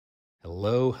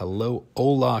Hello, hello,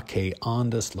 hola, que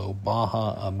onda, slow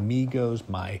baja amigos.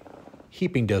 My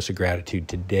heaping dose of gratitude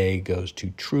today goes to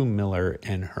True Miller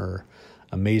and her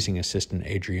amazing assistant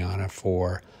Adriana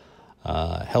for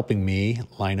helping me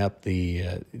line up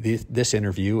this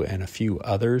interview and a few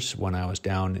others when I was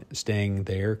down staying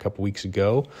there a couple weeks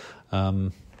ago.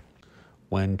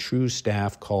 When True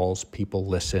staff calls, people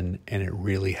listen, and it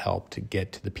really helped to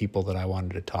get to the people that I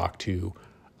wanted to talk to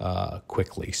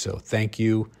quickly. So thank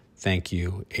you,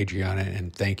 Adriana,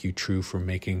 and thank you, True, for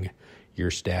making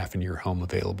your staff and your home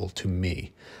available to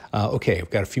me. Okay, I've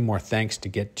got a few more thanks to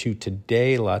get to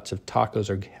today. Lots of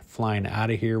tacos are flying out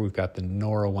of here. We've got the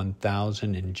Nora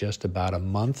 1000 in just about a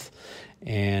month,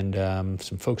 and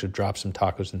some folks have dropped some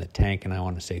tacos in the tank, and I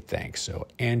want to say thanks. So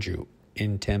Andrew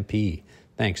in Tempe,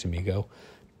 thanks, amigo.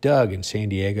 Doug in San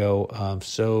Diego,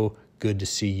 so good to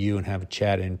see you and have a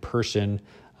chat in person.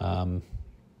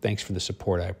 Thanks for the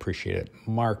support. I appreciate it.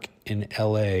 Mark in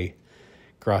LA,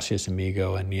 gracias,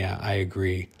 amigo. And yeah, I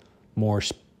agree. More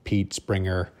Pete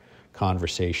Springer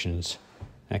conversations.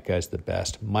 That guy's the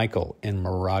best. Michael in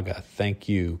Moraga, thank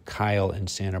you. Kyle in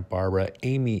Santa Barbara.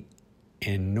 Amy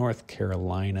in North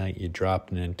Carolina, you dropped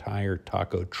an entire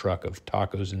taco truck of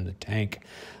tacos in the tank.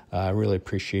 I really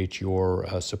appreciate your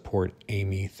support,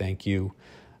 Amy. Thank you.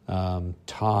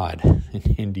 Todd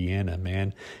in Indiana,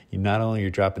 man. Not only you're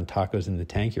dropping tacos in the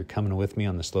tank, you're coming with me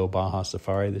on the Slow Baja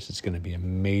Safari. This is going to be a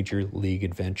major league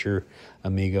adventure,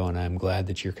 amigo, and I'm glad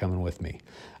that you're coming with me.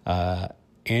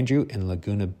 Andrew in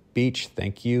Laguna Beach,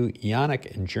 thank you. Yannick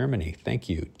in Germany, thank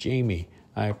you. Jamie,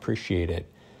 I appreciate it.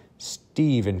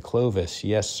 Steve in Clovis,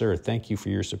 yes, sir. Thank you for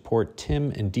your support.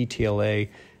 Tim in DTLA,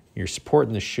 you're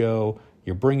supporting the show.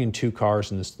 You're bringing 2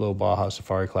 cars in the Slow Baja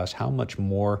Safari class. How much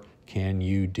more can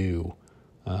you do?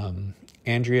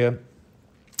 Andrea,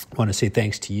 I want to say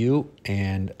thanks to you,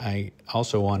 and I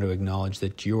also want to acknowledge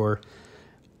that you're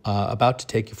about to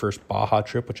take your first Baja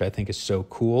trip, which I think is so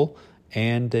cool,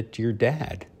 and that your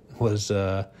dad,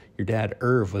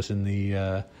 Irv, was in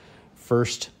the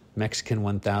first Mexican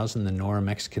 1000, the Nora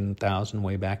Mexican 1000,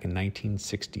 way back in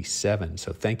 1967.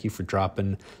 So thank you for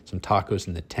dropping some tacos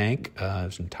in the tank. It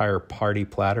was an entire party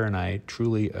platter, and I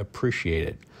truly appreciate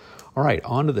it. All right,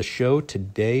 on to the show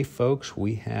today, folks.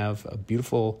 We have a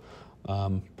beautiful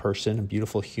person, a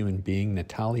beautiful human being,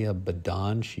 Natalia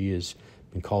Badan. She has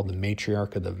been called the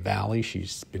matriarch of the Valley.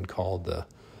 She's been called the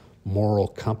moral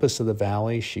compass of the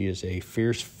Valley. She is a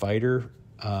fierce fighter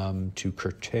to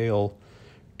curtail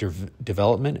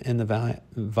development in the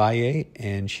Valle,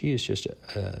 and she is just,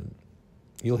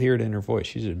 you'll hear it in her voice.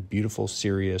 She's a beautiful,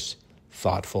 serious,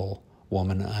 thoughtful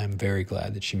woman. I'm very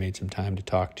glad that she made some time to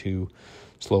talk to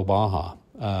Slow Baja.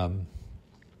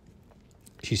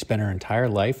 She spent her entire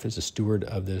life as a steward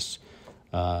of this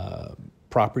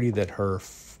property that her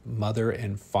mother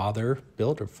and father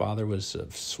built. Her father was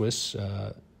of Swiss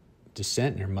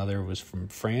descent, and her mother was from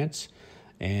France.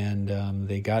 And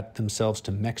they got themselves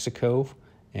to Mexico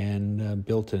and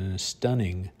built a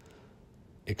stunning,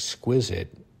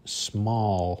 exquisite,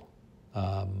 small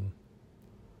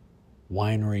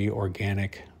winery,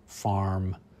 organic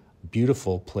farm,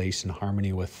 beautiful place in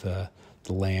harmony with the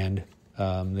land.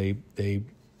 They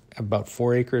have about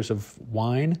 4 acres of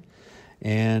wine,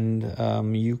 and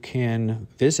you can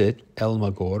visit El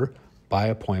Mogor by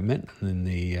appointment, and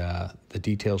the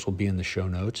details will be in the show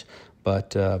notes.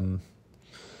 But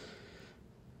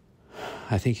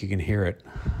I think you can hear it.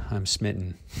 I'm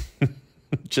smitten.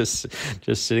 just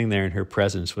sitting there in her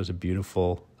presence was a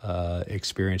beautiful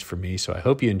experience for me. So I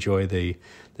hope you enjoy the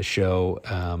show.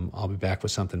 I'll be back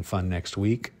with something fun next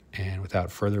week. And without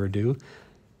further ado,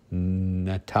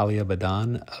 Natalia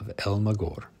Badan of El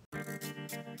Mogor.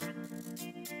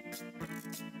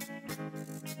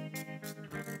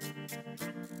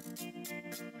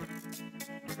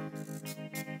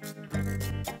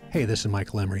 Hey, this is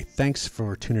Michael Emery. Thanks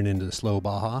for tuning into the Slow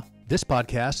Baja. This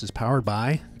podcast is powered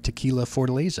by Tequila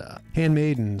Fortaleza,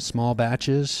 handmade in small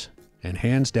batches, and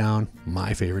hands down,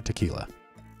 my favorite tequila.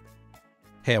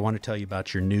 Hey, I want to tell you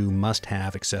about your new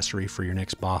must-have accessory for your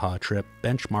next Baja trip.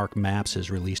 Benchmark Maps has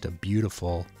released a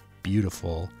beautiful,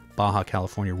 beautiful Baja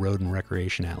California Road and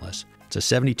Recreation Atlas. It's a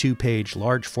 72-page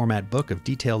large format book of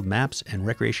detailed maps and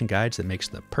recreation guides that makes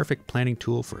the perfect planning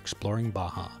tool for exploring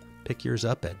Baja. Pick yours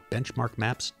up at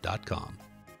benchmarkmaps.com.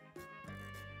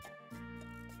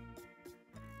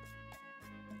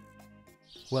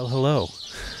 Well, hello.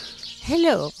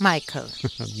 Hello, Michael.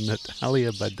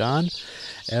 Natalia Badan,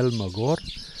 El Mogor.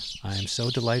 I am so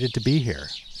delighted to be here.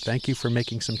 Thank you for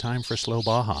making some time for Slow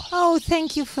Baja. Oh,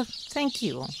 thank you.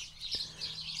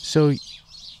 So,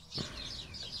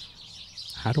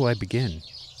 how do I begin?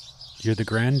 You're the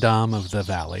grand dame of the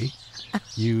valley.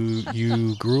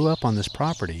 You grew up on this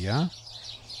property, yeah?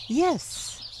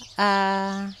 Yes.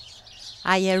 I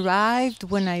arrived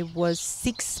when I was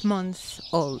 6 months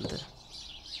old.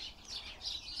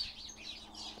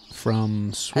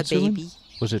 From Switzerland? baby.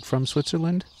 Was it from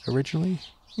Switzerland originally?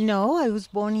 No, I was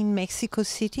born in Mexico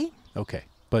City. Okay,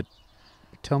 but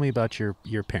tell me about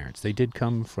your parents. They did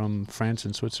come from France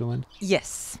and Switzerland?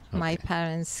 Yes, my Okay.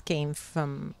 parents came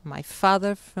from my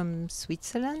father from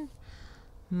Switzerland,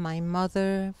 my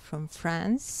mother from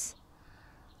France,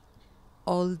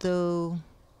 although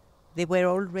they were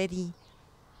already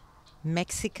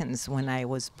Mexicans when I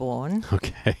was born,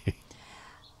 Okay.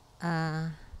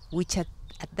 which at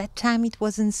that time it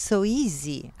wasn't so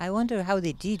easy. I wonder how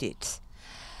they did it.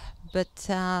 But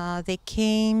they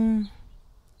came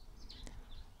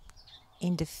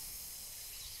in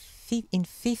in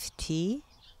 50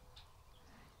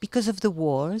 because of the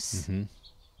wars. Mm-hmm.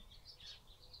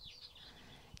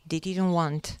 They didn't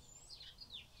want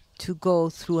to go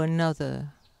through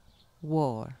another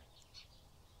war.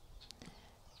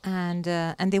 And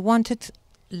they wanted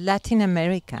Latin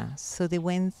America, so they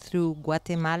went through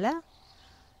Guatemala,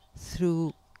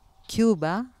 through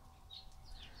Cuba,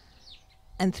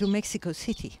 and through Mexico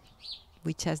City,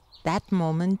 which at that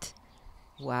moment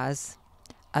was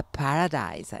a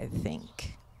paradise, I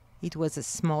think. It was a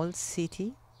small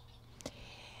city.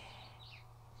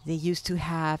 They used to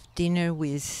have dinner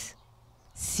with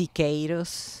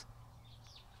siqueiros,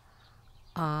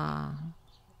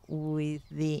 with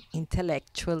the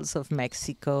intellectuals of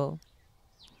Mexico,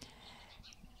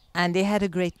 and they had a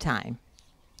great time.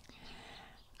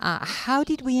 How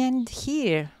did we end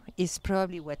here is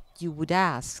probably what you would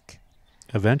ask.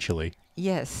 Eventually.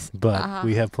 Yes. But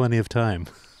we have plenty of time.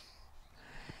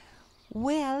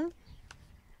 Well,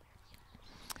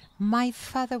 my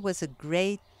father was a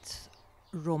great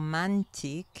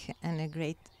romantic and a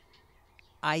great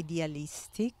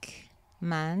idealistic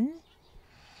man.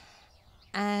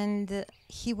 And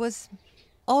he was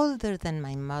older than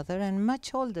my mother and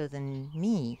much older than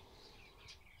me.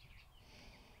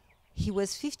 He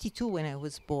was 52 when I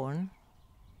was born.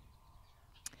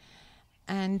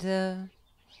 And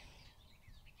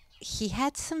he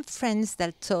had some friends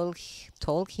that told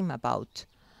him about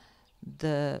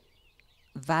the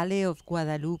Valle of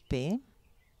Guadalupe,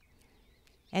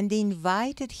 and they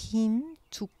invited him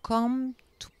to come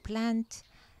to plant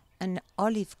an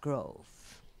olive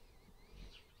grove.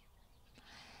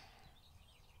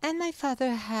 And my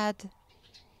father had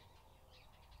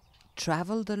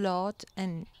traveled a lot,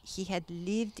 and he had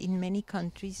lived in many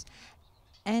countries,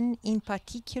 and in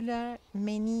particular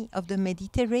many of the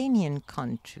Mediterranean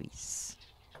countries.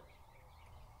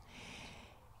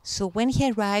 So when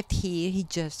he arrived here, he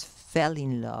just fell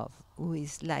in love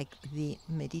with like the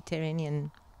Mediterranean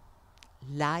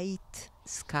light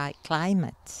sky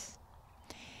climate.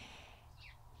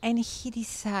 And he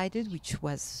decided, which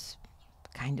was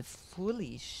kind of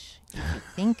foolish if you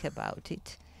think about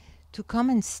it, to come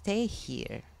and stay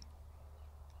here.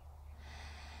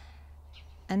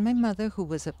 And my mother, who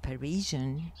was a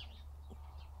Parisian,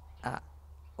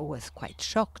 was quite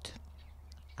shocked,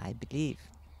 I believe.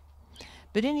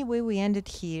 But anyway, we ended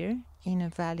here in a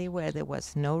valley where there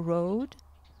was no road,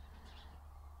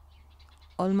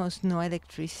 almost no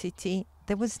electricity.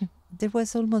 There was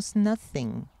almost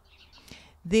nothing.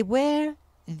 There were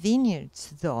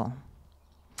vineyards, though,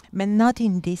 but not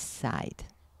in this side.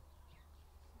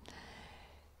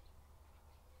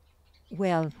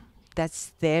 Well,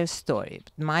 that's their story.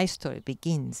 But my story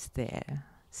begins there.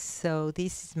 So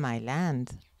this is my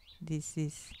land. This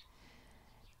is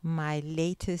my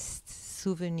latest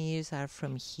souvenirs are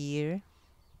from here.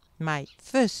 My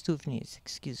first souvenirs,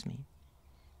 excuse me.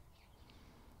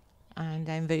 And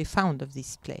I'm very fond of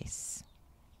this place.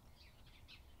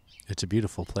 It's a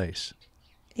beautiful place.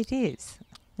 It is.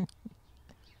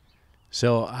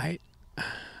 So I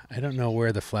don't know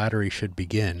where the flattery should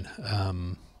begin.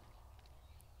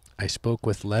 I spoke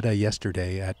with Letta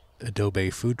yesterday at Adobe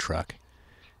Food Truck,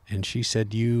 and she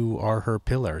said you are her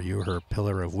pillar. You're her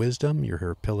pillar of wisdom. You're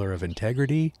her pillar of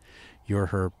integrity. You're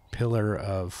her pillar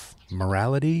of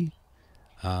morality.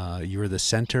 You're the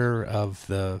center of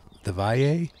the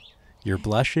Valle. You're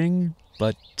blushing.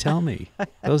 But tell me,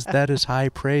 that is high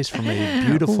praise from a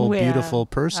beautiful, beautiful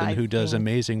person who does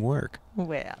amazing work.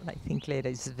 Well, I think Leda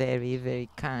is very, very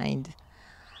kind.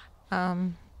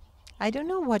 I don't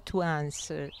know what to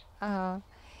answer.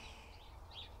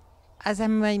 As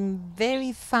I'm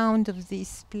very fond of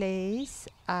this place,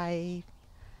 and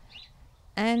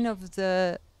of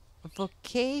the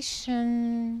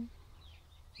vocation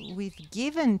we've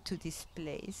given to this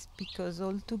place, because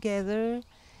altogether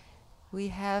we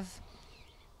have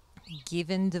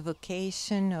given the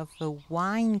vocation of a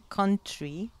wine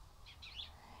country,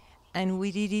 and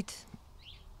we did it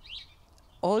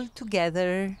all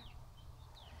together,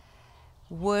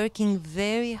 working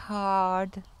very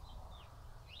hard,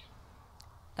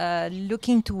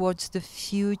 looking towards the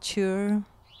future,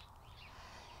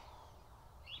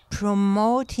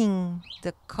 promoting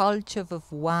the culture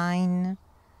of wine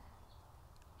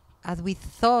as we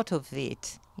thought of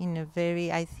it in a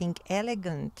very, I think,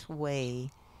 elegant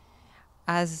way,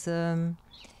 as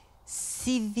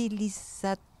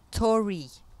civilizatory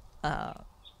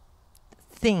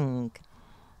thing,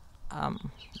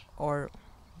 or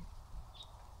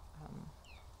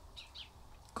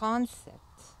concept.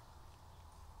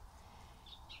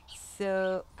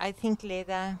 So I think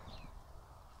Leda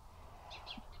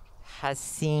has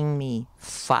seen me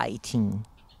fighting.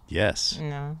 Yes.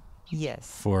 No.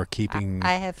 Yes. For keeping...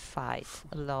 I have fight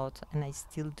a lot, and I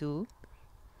still do.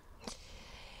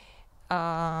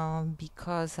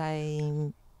 Because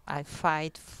I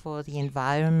fight for the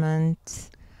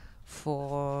environment,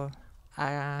 for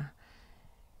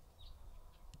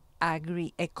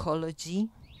ecology,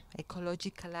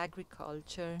 ecological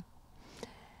agriculture,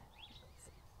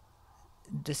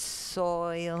 the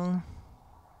soil,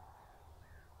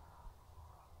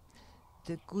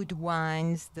 the good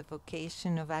wines, the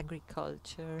vocation of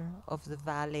agriculture, of the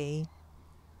Valle.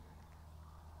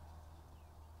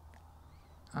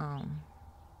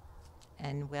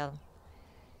 And well,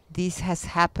 this has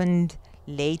happened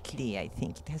lately. I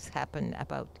think it has happened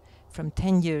about from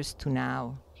 10 years to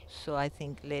now. So I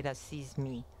think Leda sees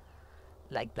me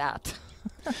like that.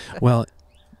 Well,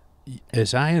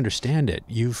 as I understand it,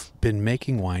 you've been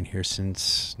making wine here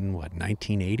since, what,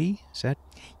 1980? Is that?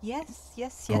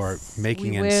 Yes. Or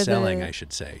making and selling, I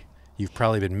should say. You've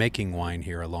probably been making wine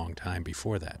here a long time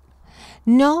before that.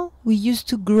 No, we used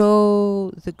to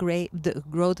grow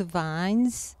the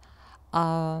vines,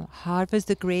 harvest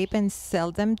the grape and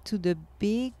sell them to the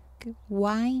big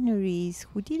wineries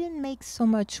who didn't make so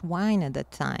much wine at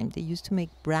that time. They used to make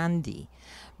brandy.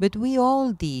 But we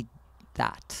all did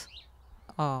that.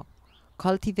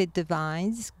 Cultivate the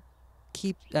vines,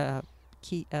 pick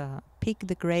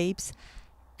the grapes,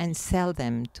 and sell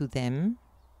them to them.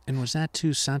 And was that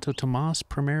to Santo Tomas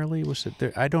primarily? Was it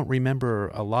there? I don't remember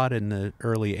a lot in the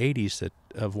early '80s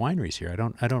of wineries here.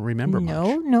 I don't remember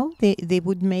much. No, they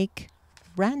would make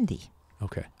brandy.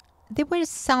 Okay. There were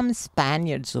some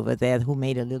Spaniards over there who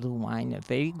made a little wine, a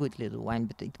very good little wine,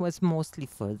 but it was mostly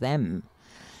for them.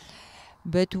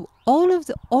 But all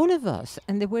of us,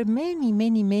 and there were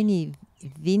many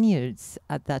vineyards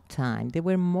at that time. There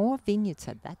were more vineyards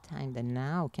at that time than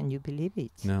now. Can you believe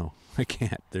it? No, I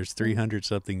can't. There's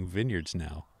 300-something vineyards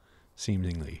now,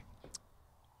 seemingly.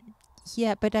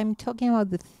 Yeah, but I'm talking about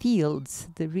the fields,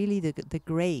 the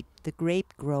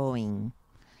grape growing.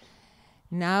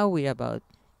 Now we're about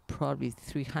probably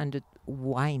 300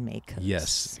 winemakers.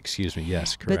 Yes, excuse me.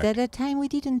 Yes, correct. But at that time we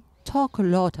didn't talk a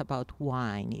lot about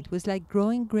wine. It was like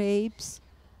growing grapes,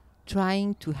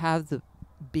 trying to have the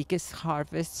biggest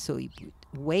harvest so it would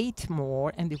weight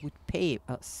more and they would pay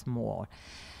us more.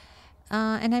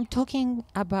 And I'm talking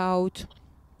about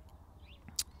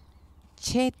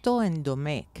Cheto and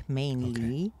Domecq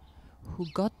mainly, who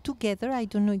got together. I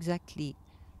don't know exactly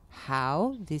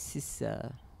how. This is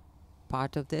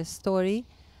part of their story,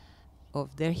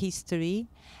 of their history.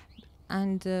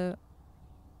 And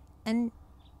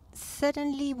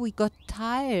suddenly we got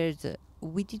tired.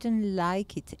 We didn't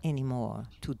like it anymore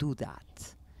to do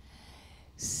that.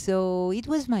 So it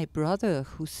was my brother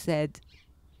who said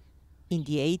in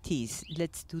the 80s,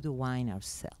 let's do the wine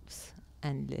ourselves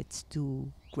and let's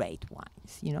do great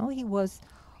wines. You know, he was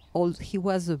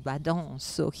a Badan,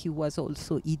 so he was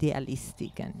also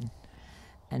idealistic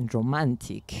and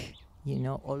romantic, you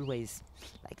know, always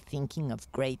like thinking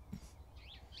of great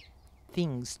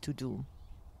things to do.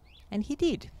 And he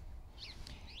did.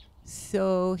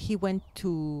 So he went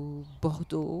to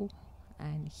Bordeaux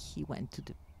and he went to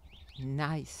the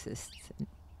nicest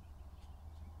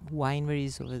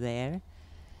wineries over there,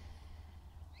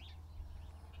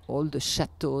 all the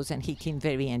chateaux, and he came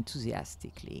very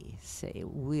enthusiastically say,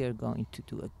 we are going to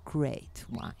do a great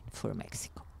wine for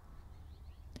Mexico.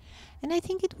 And I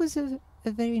think it was a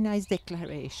very nice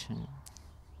declaration.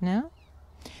 No?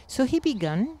 So he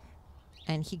began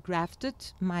and he grafted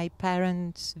my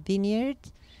parents' vineyard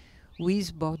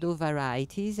with Bordeaux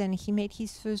varieties, and he made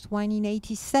his first wine in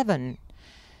 87.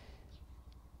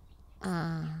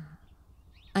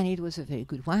 And it was a very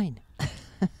good wine.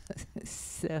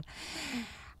 So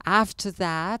after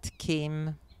that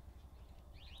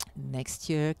next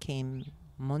year came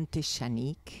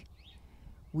Montechanic,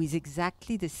 with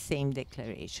exactly the same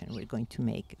declaration. We're going to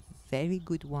make very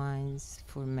good wines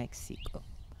for Mexico.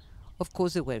 Of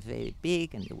course, they were very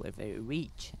big and they were very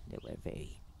rich. They were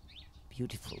very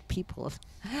beautiful people,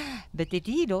 but they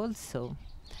did also.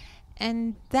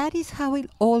 And that is how it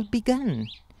all began.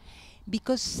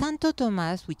 Because Santo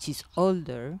Tomas, which is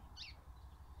older,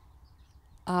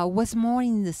 was more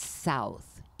in the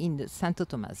south, in the Santo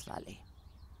Tomas Valley,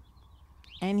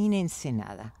 and in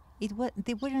Ensenada.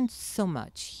 They weren't so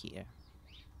much here.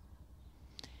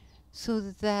 So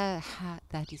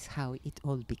that is how it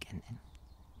all began.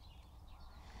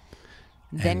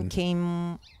 Then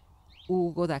came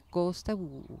Hugo da Costa,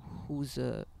 who's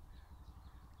a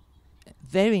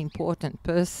very important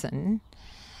person.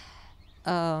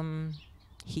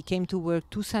 He came to work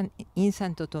in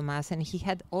Santo Tomas, and he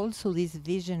had also this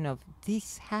vision of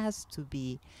this has to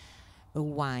be a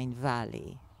wine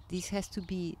valley. This has to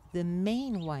be the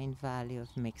main wine valley of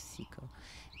Mexico.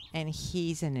 And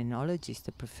he's an enologist,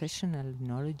 a professional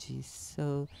enologist.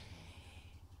 So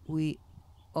we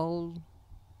all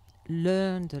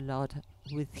learned a lot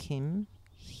with him.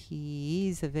 He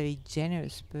is a very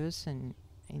generous person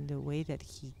in the way that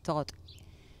he taught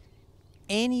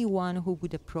anyone who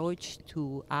would approach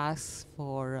to ask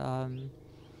for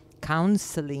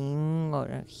counseling,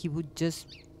 or he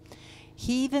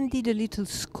even did a little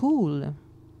school.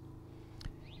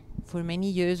 For many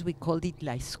years we called it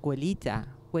La Escuelita,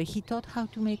 where he taught how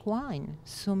to make wine.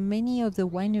 So many of the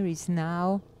wineries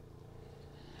now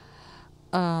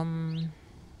are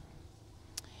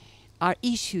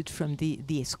issued from the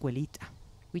Escuelita,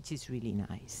 which is really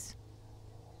nice.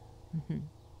 Mm-hmm.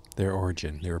 Their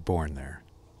origin, they were born there.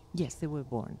 Yes, they were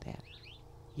born there.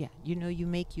 Yeah, you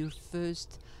make your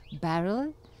first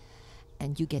barrel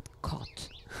and you get caught.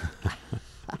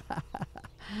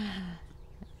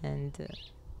 And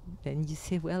then you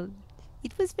say, well,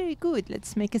 it was very good,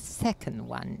 let's make a second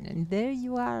one. And there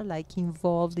you are, like,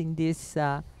 involved in this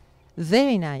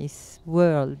very nice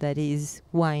world that is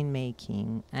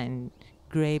winemaking and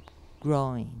grape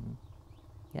growing.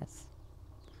 Yes.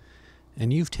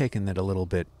 And you've taken that a little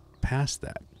bit past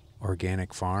that.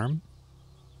 Organic farm?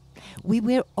 We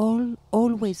were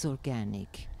always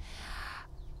organic.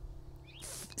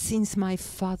 Since my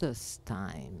father's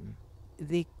time,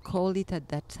 they called it at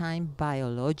that time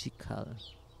biological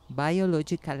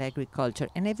agriculture,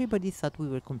 and everybody thought we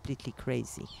were completely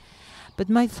crazy. But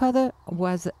my father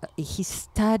he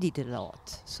studied a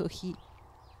lot, so he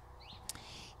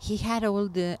had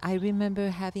I remember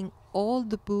having all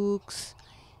the books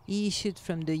issued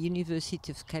from the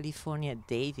University of California,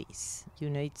 Davis.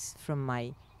 It's from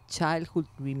my childhood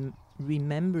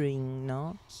remembering,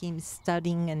 him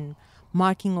studying and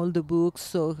marking all the books.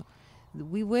 So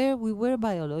we were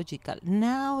biological.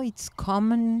 Now it's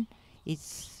common,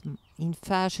 it's in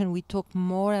fashion. We talk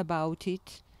more about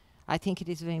it. I think it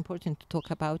is very important to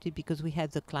talk about it because we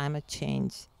have the climate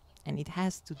change, and it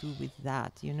has to do with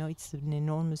that. It's an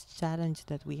enormous challenge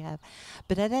that we have.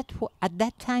 But at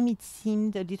that time, it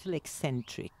seemed a little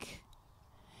eccentric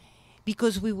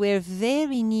because we were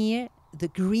very near the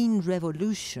Green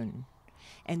Revolution.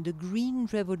 And the Green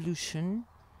Revolution,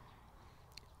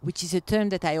 which is a term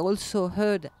that I also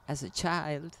heard as a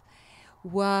child,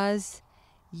 was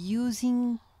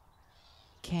using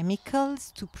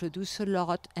chemicals to produce a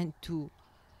lot and to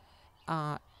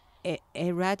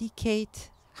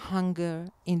eradicate hunger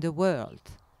in the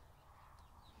world.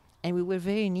 And we were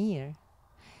very near.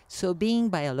 So being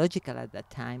biological at that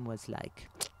time was like...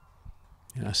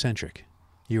 eccentric.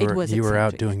 You were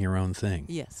out doing your own thing.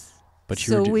 Yes. But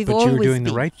you were doing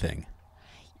the right thing.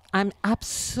 I'm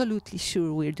absolutely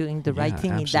sure we're doing the right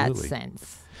thing absolutely. In that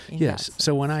sense. Yes.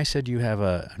 So when I said you have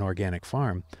an organic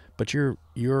farm, but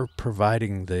you're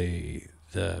providing the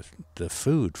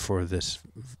food for this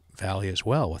valley as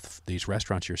well with these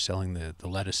restaurants. You're selling the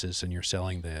lettuces and you're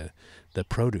selling the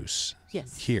produce.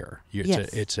 Yes. Here.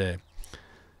 Yes.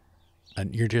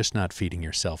 You're just not feeding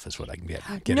yourself, is what I'm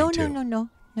getting to. No.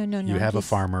 You have a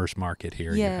farmer's market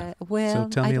here. Yeah,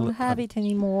 well, so I don't have it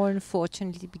anymore,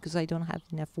 unfortunately, because I don't have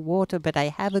enough water, but I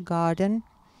have a garden,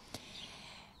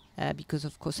 because,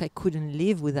 of course, I couldn't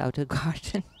live without a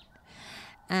garden.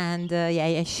 And,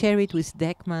 I share it with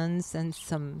Deckmans and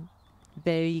some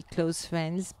very close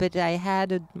friends, but I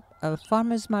had a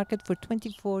farmer's market for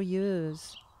 24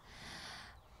 years.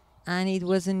 And it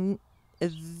was a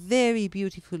very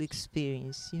beautiful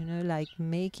experience, like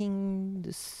making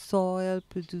the soil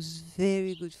produce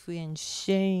very good food and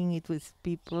sharing it with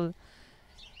people.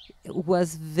 It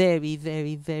was very,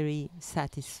 very, very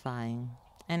satisfying.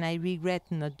 And I regret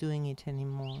not doing it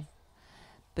anymore.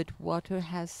 But water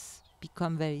has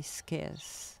become very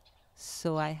scarce.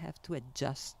 So I have to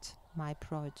adjust my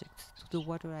project to the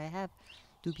water I have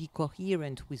to be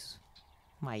coherent with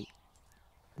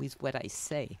what I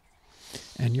say.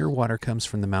 And your water comes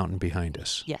from the mountain behind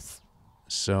us. Yes.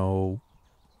 So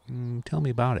tell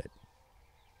me about it.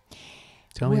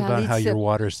 Tell me about how your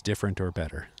water is different or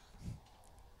better.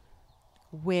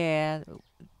 Well,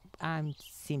 I'm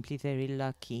simply very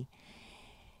lucky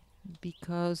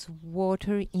because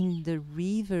water in the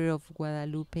river of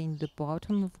Guadalupe, in the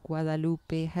bottom of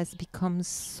Guadalupe, has become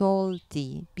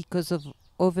salty because of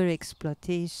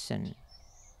overexploitation.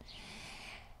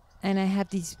 And I have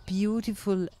this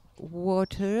beautiful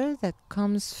water that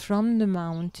comes from the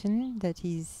mountain that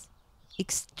is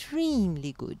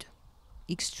extremely good.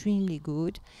 Extremely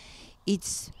good.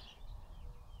 It's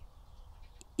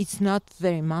not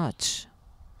very much.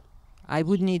 I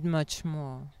would need much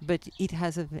more, but it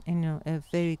has a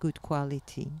very good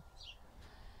quality.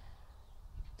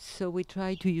 So we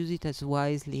try to use it as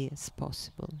wisely as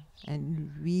possible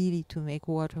and really to make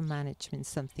water management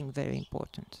something very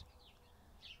important.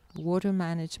 Water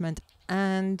management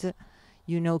and,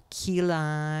 key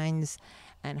lines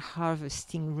and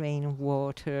harvesting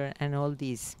rainwater and all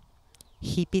these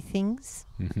hippie things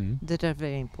that are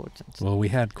very important. Well, we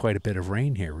had quite a bit of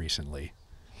rain here recently.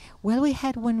 Well, we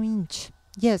had 1 inch.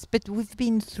 Yes, but we've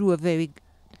been through a very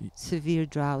severe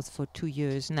drought for 2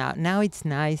 years now. Now it's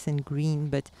nice and green,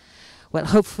 but, well,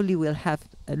 hopefully we'll have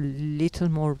a little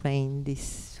more rain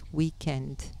this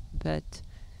weekend. But,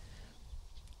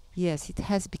 yes, it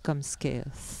has become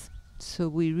scarce. So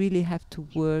we really have to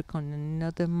work on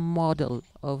another model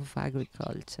of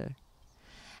agriculture.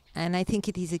 And I think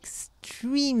it is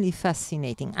extremely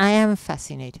fascinating. I am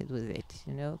fascinated with it,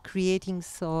 creating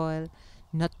soil,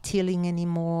 not tilling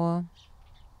anymore,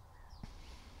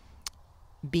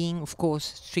 being, of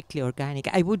course, strictly organic.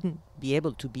 I wouldn't be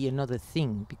able to be another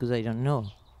thing because I don't know.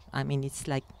 I mean, it's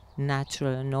like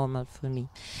natural and normal for me.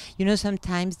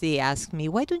 Sometimes they ask me,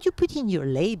 why don't you put in your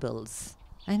labels?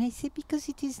 And I say, because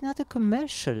it is not a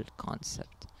commercial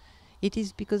concept. It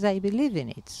is because I believe in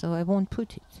it, so I won't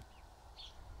put it.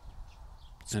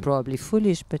 It's probably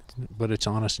foolish, but it's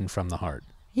honest and from the heart.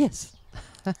 Yes.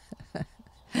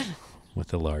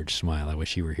 With a large smile. I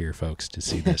wish you were here, folks, to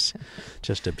see this.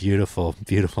 Just a beautiful,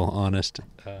 beautiful, honest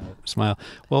smile.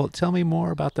 Well, tell me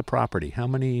more about the property. How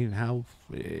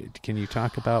can you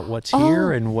talk about what's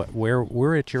here and where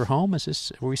we're at your home? Are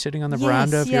we sitting on the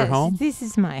veranda of your home? Yes, this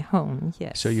is my home,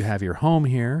 yes. So you have your home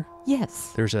here.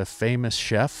 Yes. There's a famous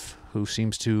chef who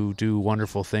seems to do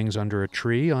wonderful things under a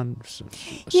tree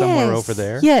somewhere over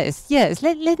there. Yes.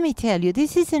 Let me tell you,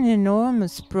 this is an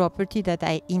enormous property that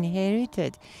I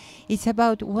inherited. It's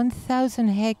about 1,000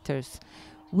 hectares,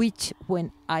 which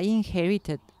when I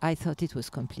inherited, I thought it was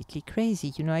completely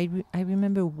crazy. I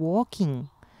remember walking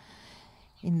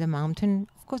in the mountain.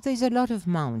 Of course, there's a lot of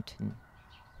mountain.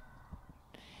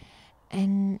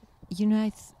 And,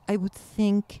 I would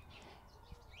think,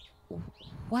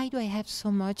 why do I have so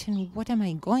much and what am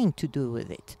I going to do with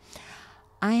it?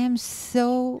 I am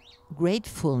so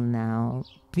grateful now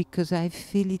because I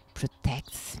feel it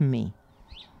protects me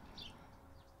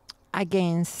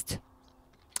against,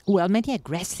 many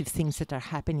aggressive things that are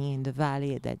happening in the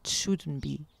valley that shouldn't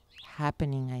be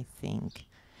happening, I think.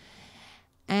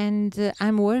 And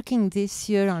I'm working this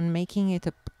year on making it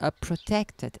a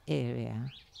protected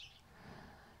area.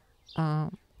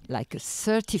 Like a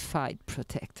certified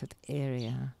protected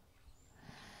area.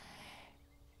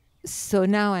 So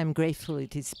now I'm grateful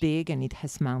it is big and it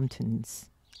has mountains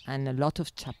and a lot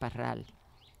of chaparral.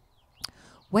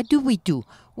 What do we do?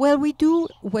 Well, we do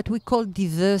what we call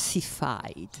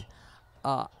diversified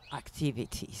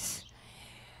activities.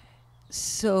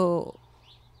 So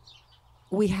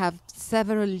we have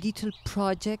several little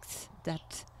projects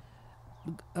that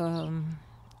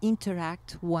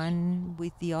interact one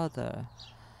with the other.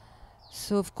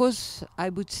 So, of course, I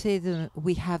would say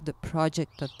we have the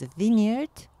project of the vineyard,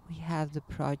 we have the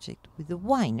project with the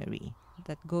winery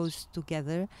that goes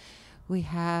together. We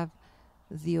have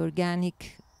the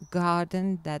organic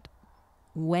garden that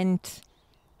went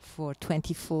for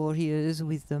 24 years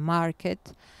with the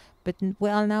market, but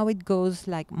now it goes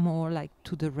more like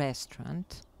to the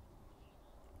restaurant.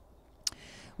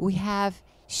 We have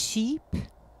sheep.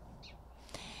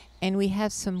 And we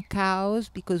have some cows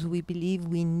because we believe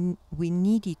we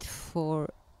need it for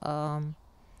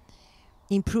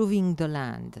improving the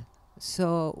land.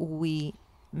 So we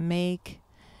make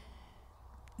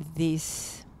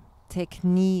this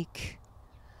technique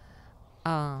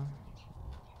of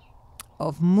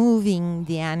moving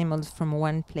the animals from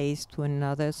one place to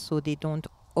another so they don't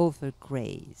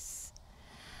overgraze.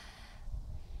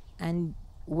 And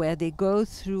where they go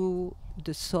through,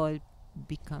 the soil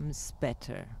becomes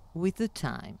better with the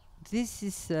time. This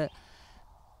is a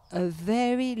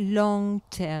very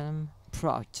long-term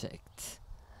project.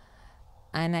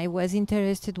 And I was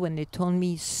interested when they told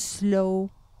me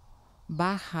slow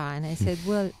Baja, and I said,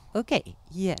 well, okay,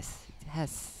 yes, it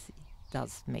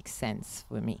does make sense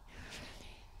for me.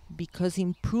 Because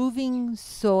improving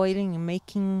soil and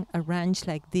making a ranch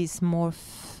like this more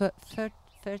fertile?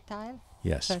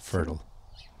 Yes, fertile.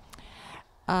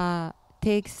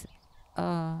 Takes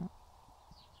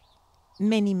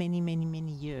many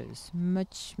years,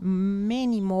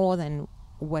 many more than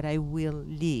what I will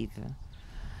live.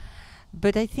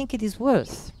 But I think it is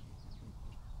worth.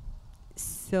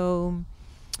 So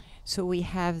we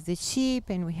have the sheep,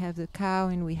 and we have the cow,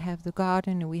 and we have the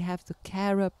garden, and we have the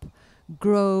carob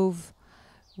grove,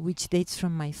 which dates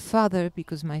from my father,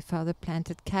 because my father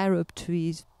planted carob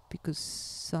trees because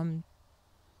some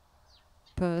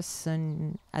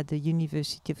person at the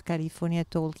University of California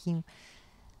told him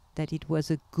that it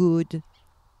was a good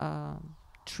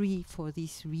tree for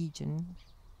this region.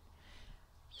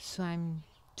 So I'm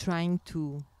trying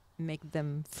to make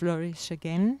them flourish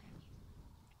again.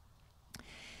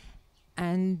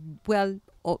 And well,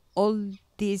 all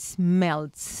this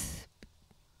melts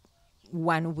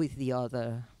one with the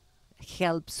other,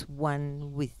 helps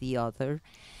one with the other.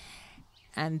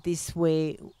 And this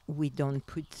way, we don't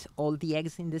put all the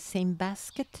eggs in the same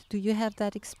basket. Do you have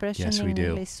that expression? Yes, in we do.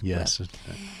 English? Yes. Well.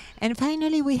 And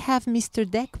finally, we have Mr.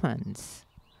 Deckmans,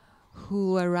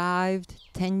 who arrived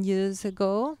 10 years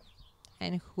ago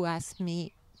and who asked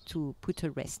me to put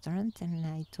a restaurant. And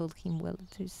I told him, well,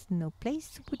 there's no place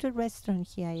to put a restaurant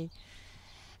here.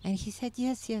 And he said,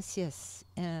 yes,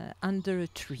 under a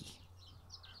tree.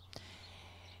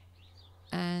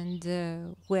 And,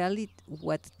 well,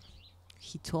 what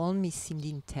he told me seemed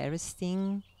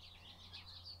interesting.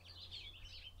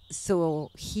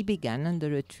 So he began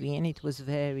under a tree, and it was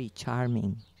very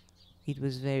charming. It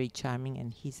was very charming,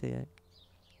 and he's a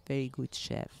very good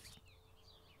chef.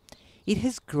 It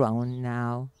has grown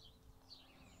now.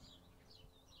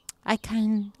 I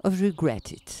kind of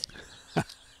regret it.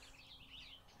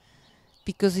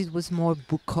 Because it was more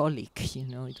bucolic,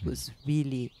 it was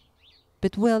really...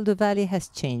 But well, the Valle has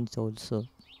changed also.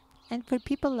 And for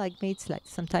people like me,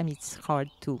 sometimes it's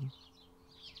hard to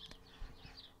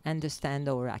understand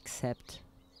or accept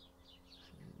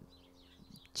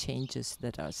changes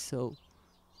that are so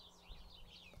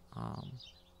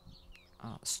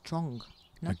strong.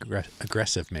 No?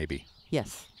 Aggressive, maybe.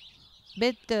 Yes.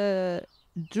 But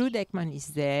Drew Deckman is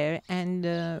there, and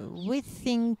we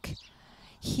think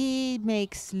he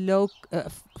makes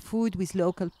food with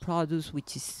local produce,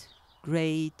 which is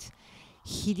great.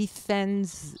 He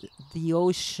defends the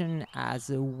ocean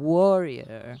as a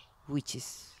warrior, which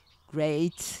is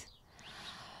great.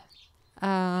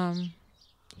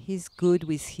 He's good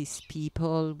with his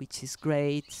people, which is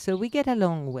great. So we get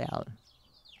along well.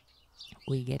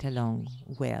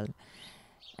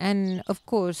 And of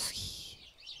course,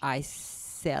 I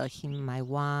sell him my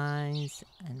wines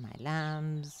and my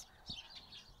lambs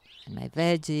and my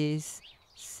veggies.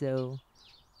 So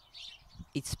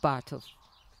it's part of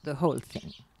the whole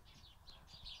thing.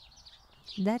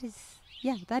 That is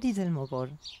El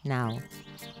Mogor now.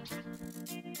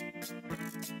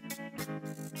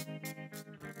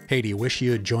 Hey, do you wish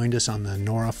you had joined us on the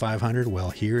Nora 500?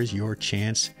 Well, here's your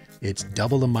chance. It's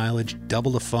double the mileage,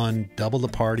 double the fun, double the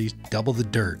parties, double the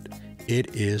dirt.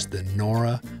 It is the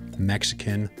Nora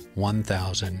Mexican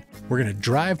 1000. We're going to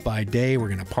drive by day. We're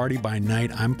going to party by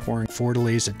night. I'm pouring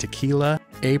Fortaleza of tequila.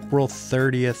 April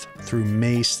 30th through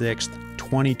May 6th,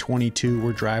 2022.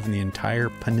 We're driving the entire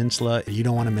peninsula. You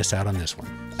don't want to miss out on this one.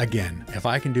 Again, if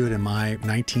I can do it in my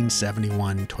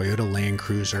 1971 Toyota Land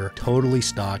Cruiser, totally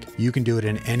stock, you can do it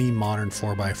in any modern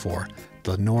 4x4.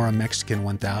 The Nora Mexican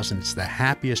 1000. It's the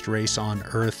happiest race on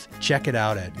earth. Check it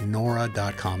out at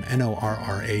nora.com,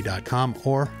 NORRA.com,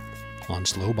 or on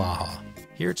Slow Baja.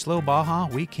 Here at Slow Baja,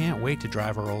 we can't wait to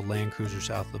drive our old Land Cruiser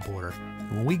south of the border.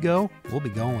 And when we go, we'll be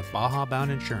going with Baja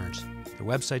Bound Insurance. Their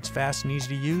website's fast and easy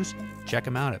to use. Check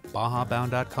them out at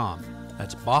bajabound.com.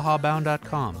 That's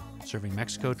bajabound.com, serving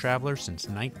Mexico travelers since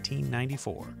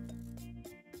 1994.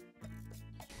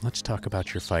 Let's talk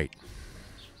about your fight.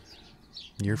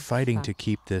 You're fighting to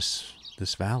keep this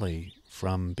valley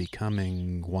from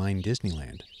becoming wine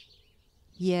Disneyland.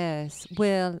 Yes,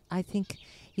 well, I think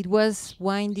it was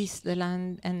wine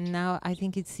Disneyland, and now I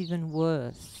think it's even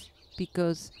worse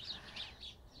because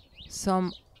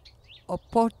some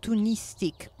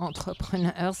opportunistic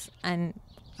entrepreneurs, and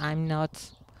I'm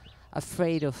not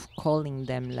afraid of calling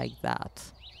them like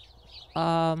that,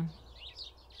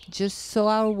 just saw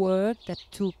our work that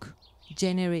took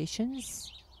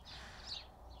generations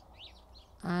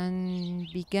and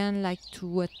began like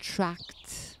to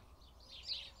attract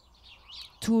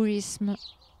tourism,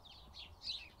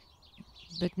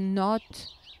 but not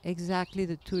exactly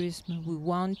the tourism we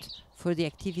want for the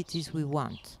activities we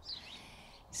want.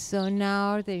 So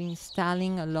now they're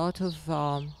installing a lot of,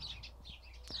 I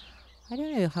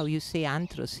don't know how you say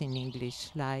antros in English,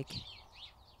 like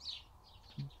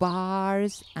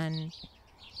bars and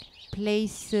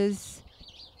places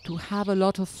to have a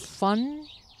lot of fun,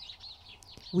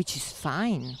 which is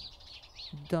fine.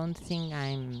 Don't think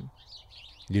I'm...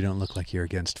 You don't look like you're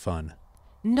against fun.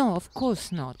 No, of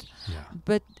course not. Yeah.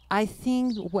 But I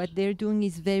think what they're doing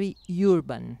is very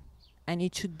urban, and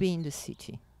it should be in the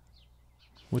city.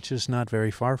 Which is not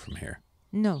very far from here.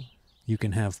 No. You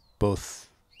can have both.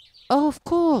 Oh, of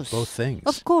course. Both things.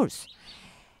 Of course.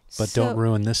 But So, don't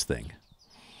ruin this thing.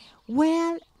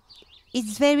 well,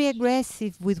 it's very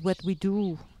aggressive with what we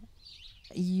do.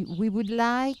 We would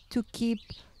like to keep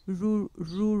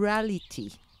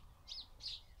rurality.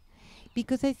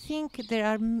 Because I think there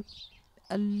are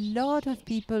a lot of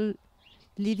people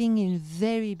living in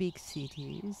very big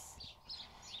cities,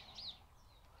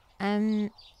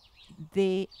 and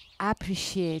they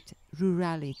appreciate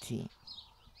rurality.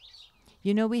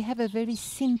 You know, we have a very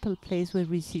simple place where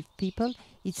we receive people.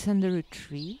 It's under a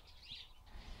tree.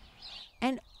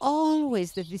 And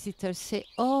always the visitors say,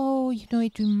 oh, you know,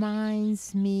 it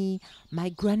reminds me my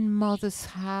grandmother's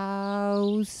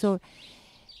house. Or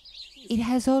it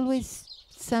has always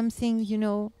something, you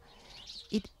know,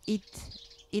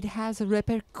 it has a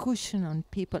repercussion on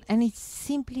people. And it's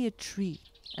simply a tree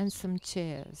and some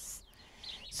chairs.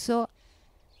 So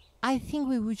I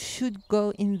think should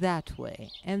go in that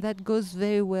way. And that goes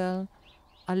very well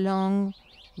along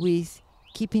with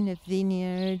keeping a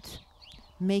vineyard,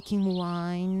 making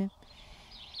wine.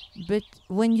 But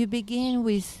when you begin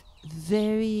with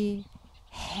very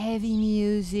heavy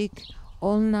music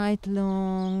all night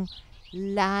long,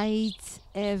 lights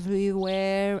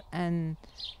everywhere, and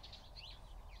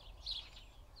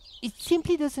it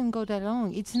simply doesn't go that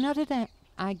long. It's not that I'm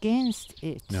against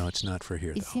it. No, it's not for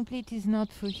here, It though. simply it is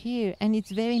not for here. And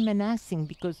it's very menacing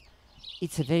because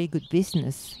it's a very good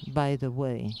business, by the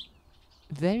way.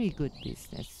 Very good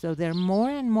business. So there are more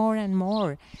and more and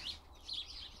more.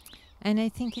 And I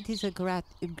think it is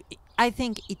I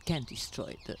think it can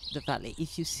destroy the valley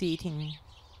if you see it in,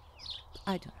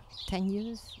 I don't know, 10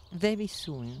 years, very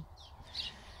soon.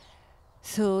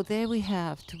 So there we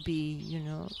have to be, you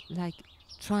know, like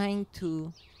trying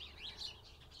to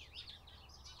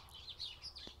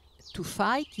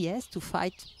fight, yes, to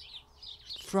fight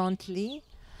frontally,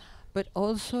 but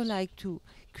also like to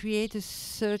create a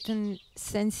certain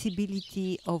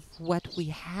sensibility of what we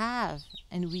have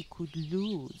and we could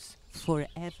lose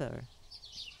forever.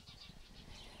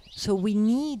 So we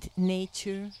need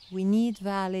nature, we need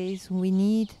valleys, we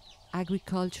need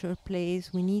agriculture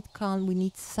plays, we need calm, we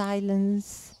need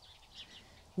silence,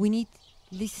 we need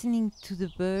listening to the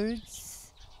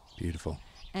birds. Beautiful.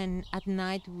 And at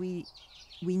night we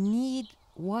need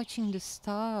watching the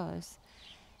stars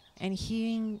and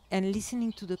hearing and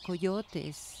listening to the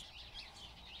coyotes.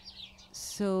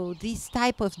 So this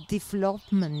type of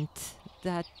development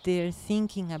that they're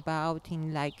thinking about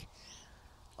in like,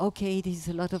 okay, it is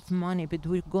a lot of money, but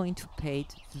we're going to pay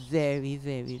it very,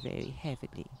 very, very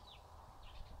heavily.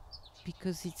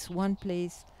 Because it's one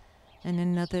place and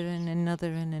another and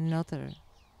another and another.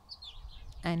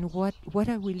 And what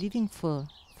are we living for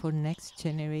next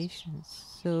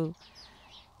generations? So,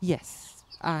 yes,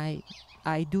 I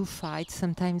do fight.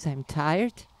 Sometimes I'm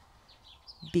tired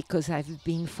because I've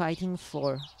been fighting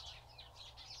for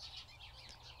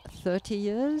 30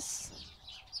 years.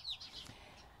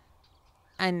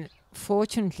 And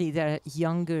fortunately, there are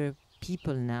younger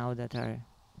people now that are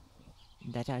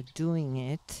doing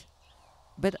it.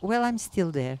 But, well, I'm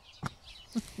still there.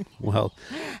 Well,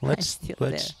 let's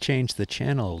there. change the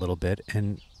channel a little bit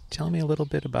and tell me a little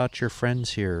bit about your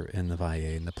friends here in the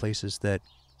Valle and the places that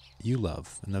you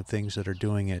love and the things that are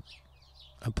doing it.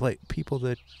 People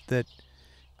that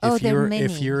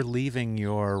if you're leaving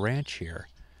your ranch here,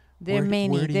 there are many.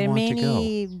 Where do you want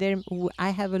to go?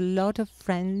 I have a lot of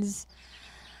friends.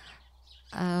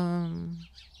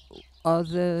 Or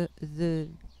the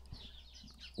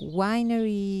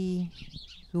winery,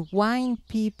 the wine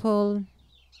people.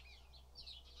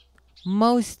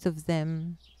 Most of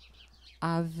them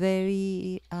are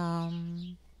very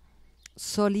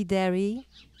solidary.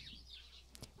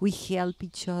 We help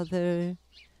each other.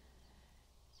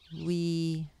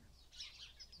 We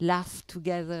laugh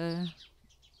together.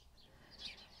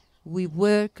 We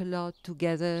work a lot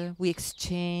together. We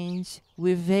exchange.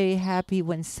 We're very happy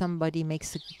when somebody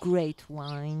makes a great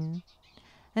wine.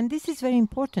 And this is very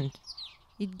important.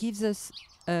 It gives us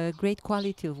a great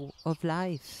quality of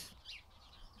life.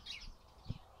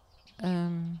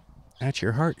 At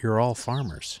your heart, you're all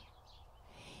farmers.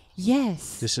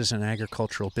 Yes. This is an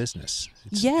agricultural business.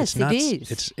 Yes, it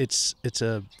is. It's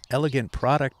a elegant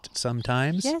product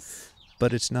sometimes. Yes.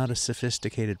 But it's not a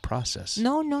sophisticated process.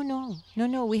 No.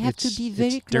 We have to be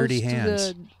very close dirty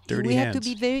hands. We have to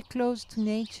be very close to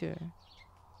nature.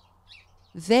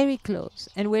 Very close.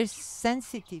 And we're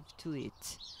sensitive to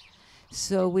it.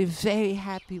 So we're very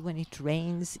happy when it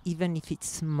rains, even if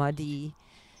it's muddy.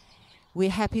 We're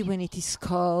happy when it is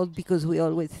cold because we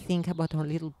always think about our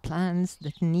little plants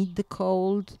that need the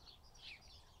cold.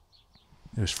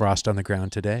 There was frost on the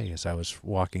ground today as I was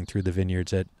walking through the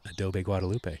vineyards at Adobe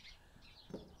Guadalupe.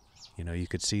 You know, you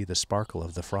could see the sparkle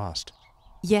of the frost.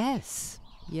 Yes,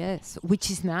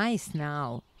 which is nice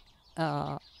now.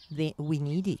 We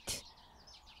need it.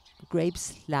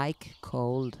 Grapes like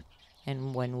cold.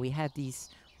 And when we have these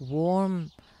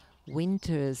warm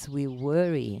winters, we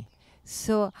worry.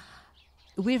 So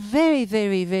we're very,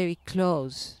 very, very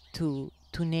close to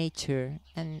nature.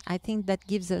 And I think that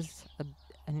gives us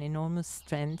an enormous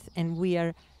strength. And we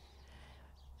are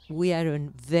a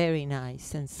very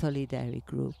nice and solidary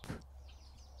group,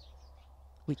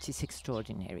 which is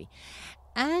extraordinary.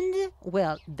 And,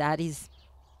 well, that is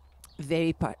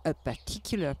a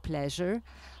particular pleasure.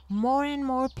 More and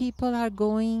more people are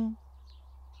going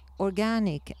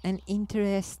organic and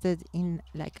interested in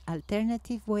like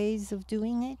alternative ways of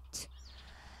doing it.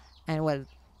 And, well,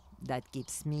 that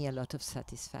gives me a lot of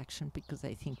satisfaction because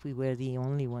I think we were the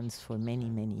only ones for many,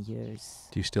 many years.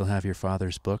 Do you still have your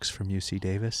father's books from UC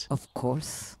Davis? Of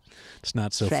course. It's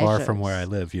not so far from where I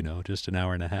live, you know, just an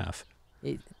hour and a half.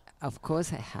 Of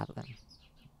course I have them.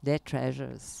 They're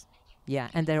treasures. Yeah,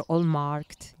 and they're all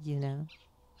marked, you know,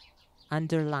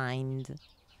 underlined.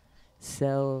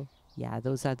 So, yeah,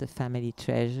 those are the family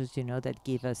treasures, you know, that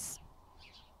give us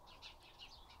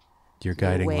your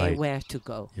guiding light. Where to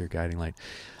go. Your guiding light.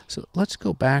 So let's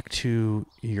go back to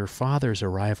your father's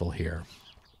arrival here.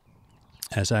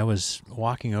 As I was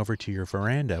walking over to your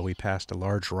veranda, we passed a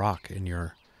large rock in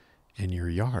your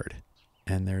yard.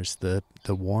 And there's the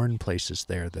worn places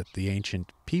there that the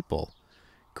ancient people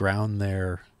ground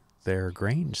their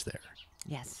grains there.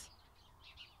 Yes.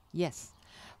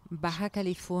 Baja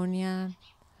California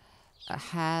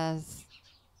have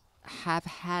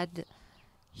had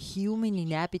human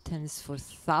inhabitants for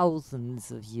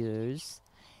thousands of years.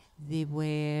 They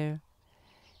would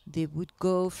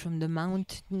go from the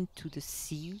mountain to the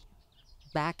sea,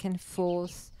 back and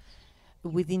forth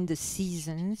within the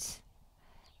seasons,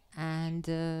 and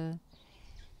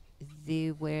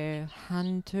they were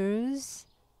hunters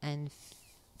and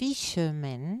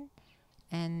fishermen,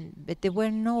 but they were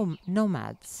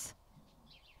nomads.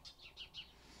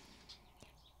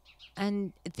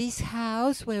 And this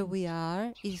house where we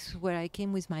are is where I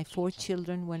came with my 4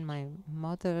 children when my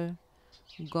mother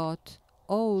got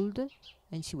old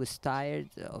and she was tired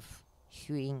of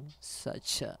hearing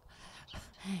such a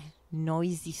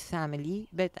noisy family.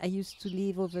 But I used to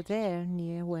live over there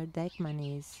near where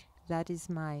Deckman is. That is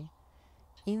my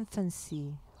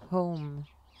infancy home.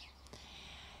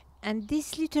 And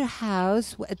this little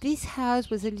house,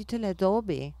 was a little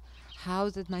adobe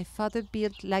house that my father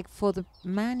built like for the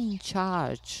man in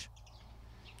charge.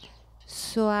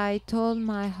 So I told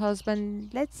my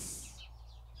husband, let's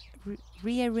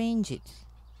rearrange it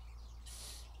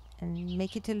and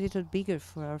make it a little bigger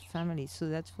for our family. So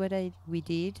that's what we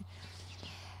did.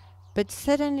 But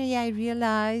suddenly I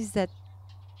realized that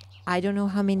I don't know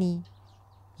how many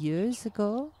years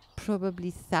ago, probably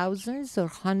thousands or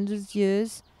hundreds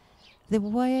years, there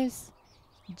was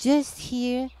just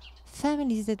here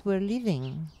families that were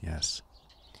living. Yes.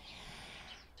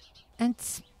 And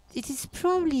it is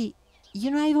probably,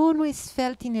 I've always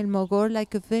felt in El Mogor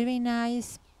like a very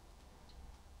nice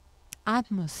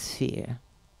atmosphere.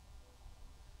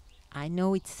 I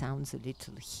know it sounds a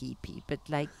little hippie, but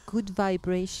like good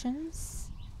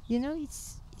vibrations,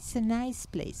 it's a nice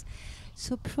place.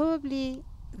 So probably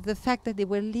the fact that they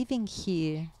were living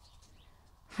here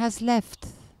has left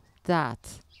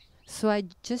that. So I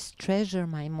just treasure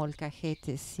my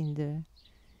molcajetes in the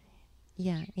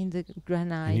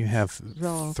granite. And you have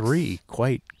rocks. 3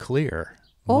 quite clear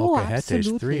molcajetes.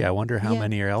 Absolutely. 3. I wonder how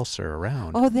many else are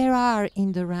around. Oh, there are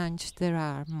in the ranch. There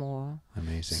are more.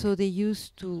 Amazing. So they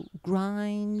used to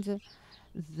grind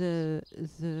the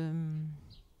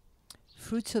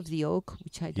fruits of the oak,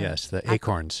 which I don't. Yes, the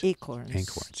acorns. Acorns.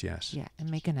 Acorns, yes. Yeah, and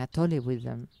make an atole with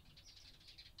them.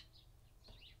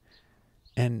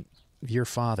 And your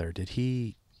father, did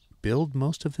he build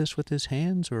most of this with his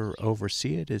hands or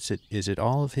oversee it? Is it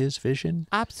all of his vision?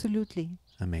 Absolutely.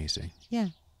 Amazing. Yeah,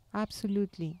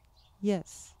 absolutely.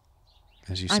 Yes.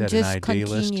 As you I'm said, an just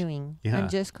idealist. continuing. Yeah. I'm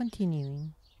just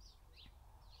continuing.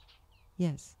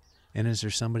 Yes. And is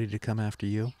there somebody to come after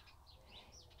you?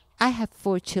 I have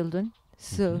 4 children,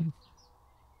 so Mhm.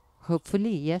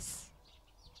 hopefully, yes.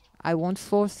 I won't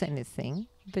force anything,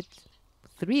 but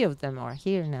 3 of them are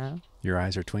here now. Your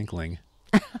eyes are twinkling.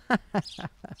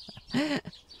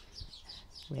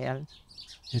 Well,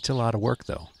 It's a lot of work,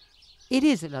 though, it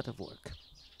is a lot of work.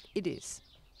 It is.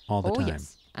 all the time.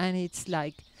 Yes. And it's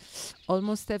like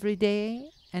almost every day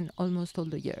and almost all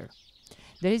the year.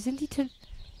 There is a little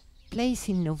place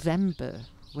in November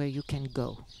where you can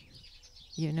go.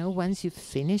 You know, once you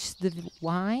finish the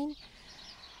wine,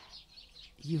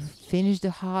 you finish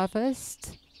the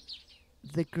harvest,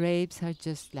 the grapes are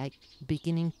just like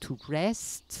beginning to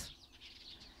rest,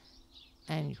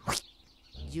 and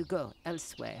you go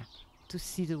elsewhere to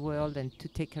see the world and to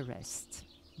take a rest.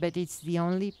 But it's the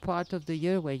only part of the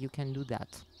year where you can do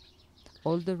that.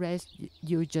 All the rest,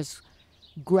 you're just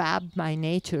grabbed by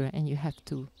nature and you have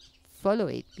to follow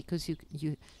it, because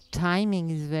you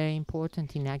timing is very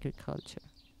important in agriculture.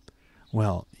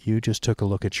 Well, you just took a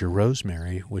look at your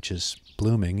rosemary, which is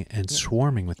blooming and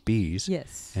swarming with bees.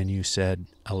 Yes. And you said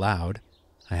aloud,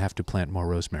 I have to plant more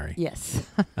rosemary. Yes.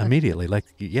 Immediately, like,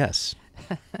 yes,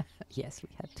 Yes, we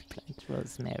had to plant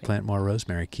rosemary. plant more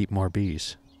rosemary, keep more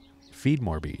bees, feed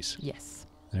more bees. Yes.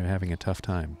 They're having a tough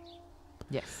time.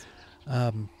 Yes.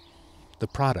 The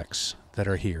products that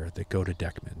are here that go to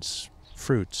Deckman's,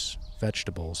 fruits,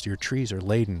 vegetables, your trees are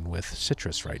laden with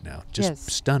citrus right now. Just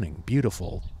Yes. stunning,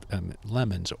 beautiful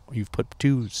lemons. You've put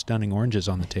 2 stunning oranges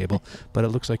on the table, but it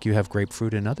looks like you have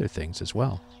grapefruit and other things as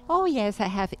well. Oh, yes, I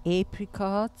have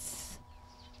apricots.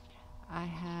 I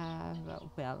have,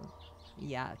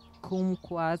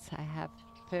 kumquats. I have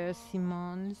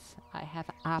persimmons. I have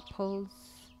apples.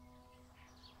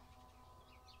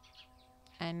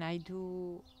 And I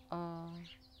do,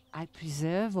 I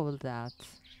preserve all that.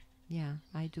 Yeah,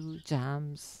 I do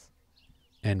jams.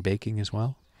 And baking as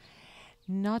well?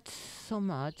 Not so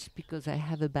much, because I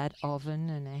have a bad oven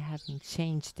and I haven't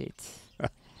changed it.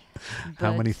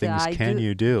 How many things can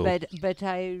you do? But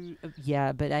I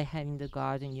have in the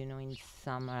garden, you know, in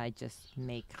summer I just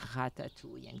make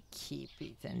ratatouille and keep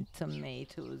it, and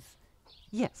tomatoes.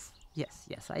 Yes.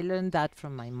 I learned that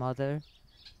from my mother.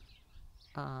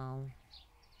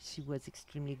 She was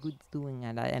extremely good doing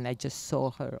it, and I just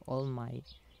saw her all my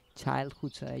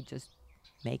childhood, so I just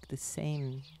make the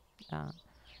same.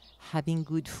 Having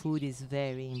good food is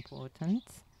very important.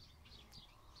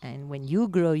 And when you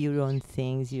grow your own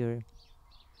things,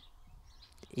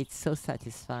 it's so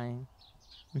satisfying.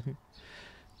 Mm-hmm.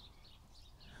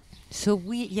 So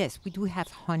we do have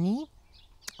honey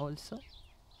also.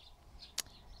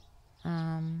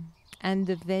 And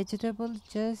the vegetables,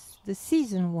 just the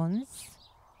season ones.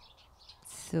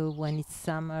 So when it's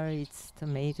summer, it's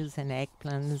tomatoes and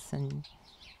eggplants and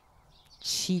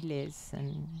chilies,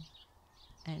 and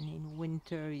in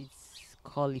winter it's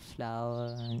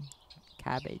cauliflower and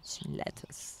cabbage and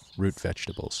lettuce. Root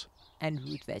vegetables. And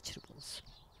root vegetables,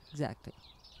 exactly.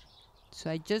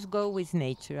 So I just go with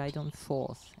nature. I don't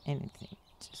force anything.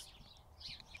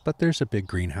 But there's a big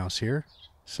greenhouse here,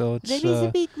 so it's... There is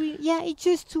a big it's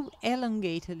just to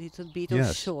elongate a little bit or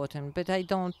Yes. shorten. But I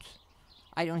don't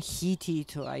heat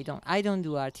it, or I don't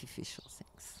do artificial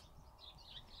things.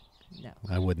 No.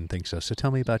 I wouldn't think so. So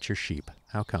tell me about your sheep.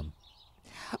 How come?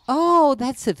 Oh,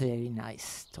 that's a very nice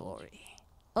story.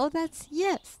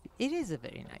 Yes, it is a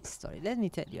very nice story. Let me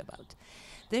tell you about.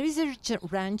 There is a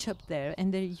ranch up there,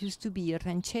 and there used to be a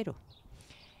ranchero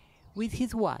with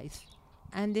his wife,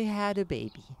 and they had a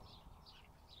baby.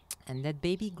 And that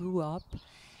baby grew up,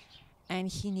 and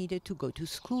he needed to go to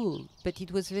school, but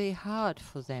it was very hard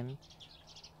for them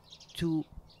to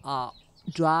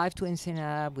drive to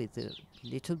Ensenada with the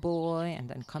little boy and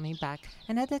then coming back.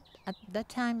 And at that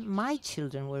time, my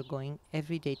children were going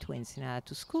every day to Ensenada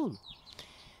to school.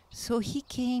 So he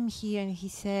came here and he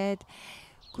said,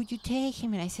 could you take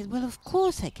him? And I said, well, of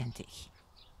course I can take him.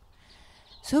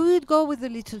 So we would go with the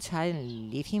little child and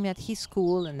leave him at his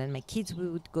school, and then my kids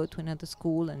would go to another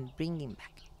school and bring him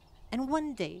back. And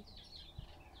one day,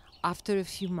 after a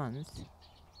few months,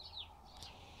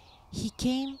 he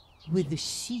came with the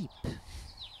sheep.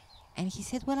 And he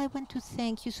said, well, I want to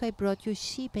thank you, so I brought your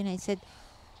sheep. And I said,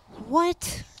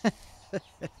 what?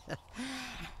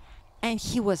 And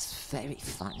he was very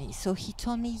funny. So he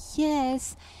told me,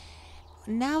 yes,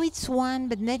 now it's one,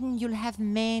 but then you'll have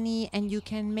many, and you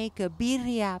can make a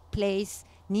birria place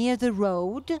near the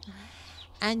road,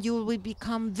 and you will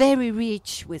become very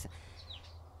rich with.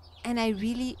 And I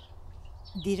really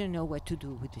didn't know what to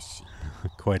do with the sheep.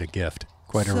 Quite a gift,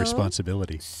 quite a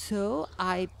responsibility. So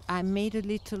I made a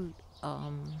little,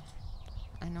 an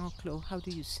enclosure, how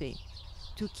do you say,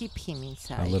 to keep him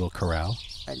inside. A little corral.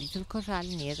 A little corral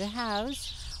near the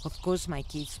house. Of course, my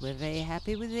kids were very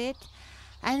happy with it.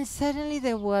 And suddenly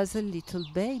there was a little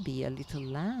baby, a little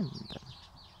lamb.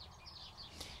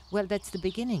 Well, that's the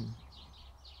beginning.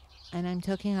 And I'm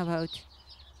talking about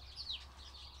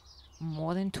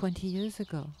more than 20 years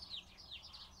ago.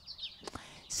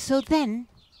 So then,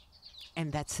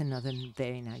 and that's another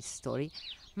very nice story,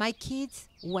 my kids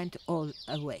went all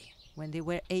away. When they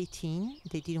were 18,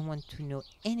 they didn't want to know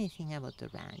anything about the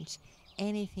ranch,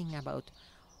 anything about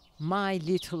my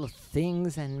little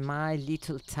things and my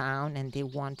little town, and they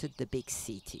wanted the big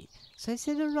city. So I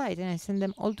said, all right, and I sent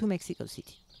them all to Mexico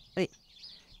City. Okay.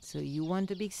 So you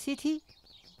want a big city?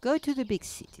 Go to the big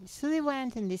city. So they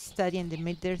went and they studied and they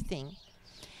made their thing.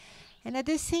 And at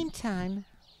the same time,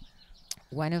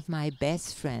 one of my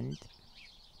best friend,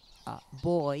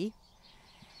 boy,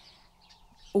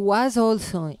 was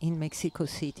also in Mexico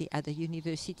City at the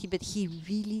university, but he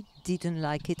really didn't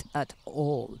like it at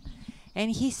all.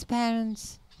 And his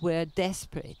parents were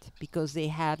desperate because they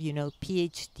have,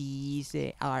 PhDs,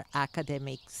 they are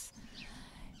academics,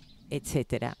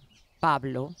 etc.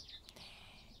 Pablo.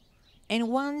 And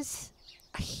once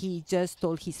he just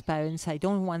told his parents, I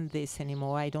don't want this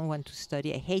anymore, I don't want to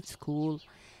study, I hate school.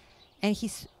 And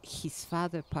his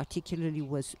father particularly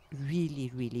was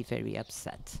really, really very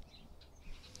upset.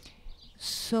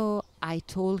 So I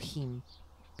told him,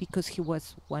 because he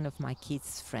was one of my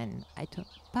kids' friends, I told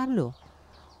Pablo,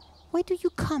 why do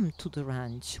you come to the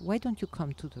ranch? Why don't you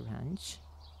come to the ranch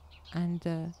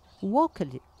and work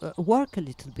a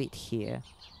little bit here?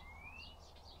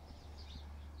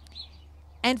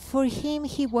 And for him,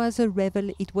 it was a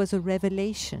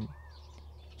revelation.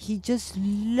 He just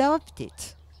loved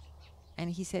it. And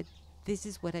he said, this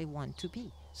is what I want to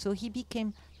be. So he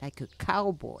became like a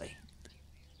cowboy.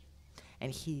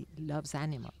 And he loves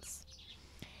animals.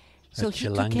 So he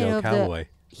took care of cowboy.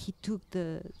 He took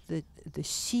the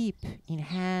sheep in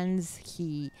hands.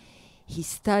 He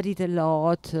studied a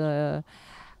lot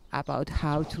about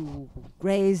how to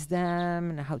graze them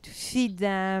and how to feed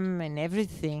them and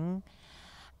everything.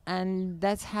 And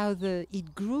that's how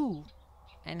it grew.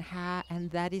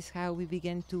 And that is how we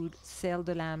began to sell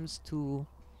the lambs to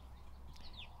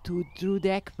Drew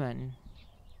Deckman.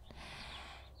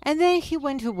 And then he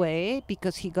went away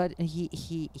because he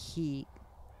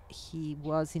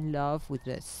was in love with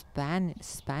a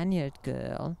Spaniard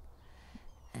girl,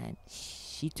 and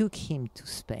she took him to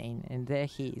Spain, and there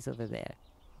he is over there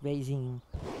raising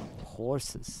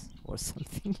horses or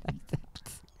something like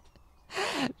that.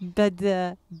 But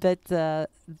the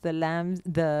lambs,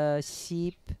 the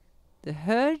sheep, the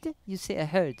herd, you say a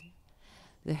herd.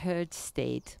 The herd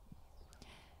stayed,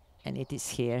 and it is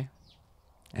here.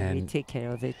 And we take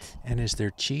care of it. And is there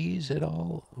cheese at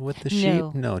all with the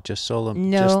sheep? No, just solo,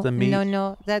 no, just the meat.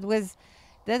 No. That was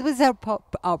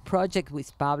our project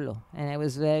with Pablo, and I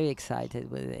was very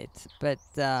excited with it. But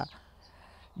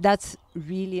that's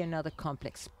really another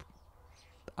complex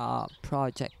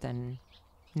project, and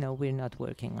no, we're not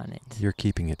working on it. You're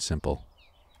keeping it simple.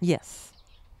 Yes.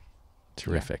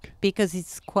 Terrific. Yeah, because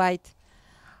it's quite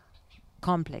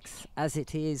complex as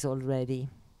it is already.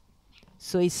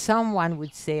 So if someone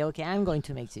would say, okay, I'm going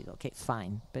to make it, okay,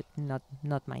 fine, but not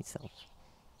myself.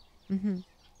 Mm-hmm.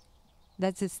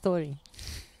 That's a story.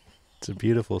 It's a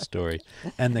beautiful story.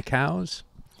 And the cows?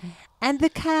 And the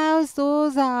cows,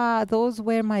 those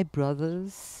were my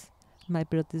brothers. My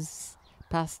brothers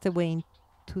passed away in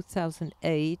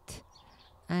 2008,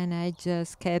 and I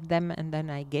just kept them, and then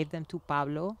I gave them to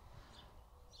Pablo,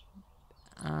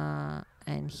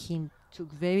 and he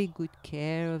took very good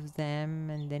care of them,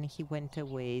 and then he went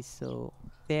away. So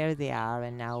there they are,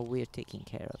 and now we're taking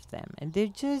care of them. And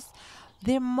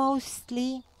they're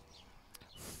mostly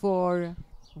for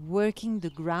working the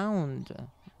ground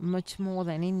much more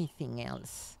than anything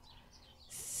else.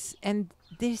 And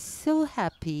they're so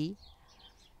happy,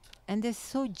 and they're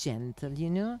so gentle,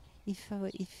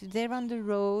 If they're on the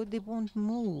road, they won't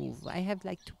move. I have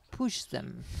to push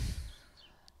them.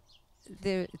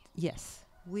 Yes.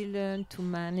 We learn to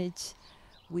manage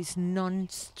with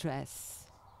non-stress,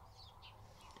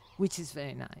 which is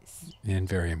very nice. And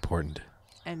very important.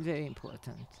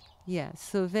 Yeah,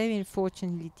 so very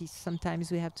unfortunately,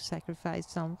 sometimes we have to sacrifice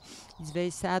some. It's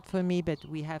very sad for me, but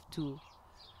we have to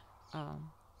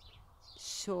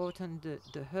shorten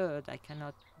the herd. I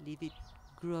cannot leave it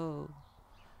grow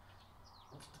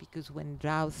because when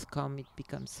droughts come, it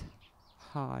becomes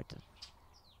hard.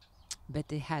 But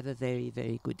they have a very,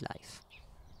 very good life.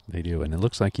 They do, and it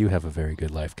looks like you have a very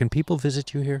good life. Can people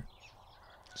visit you here?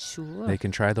 Sure. They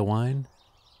can try the wine?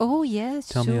 Oh, yes,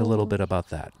 Tell me a little bit about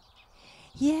that.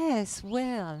 Yes,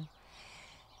 well,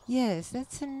 yes,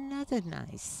 that's another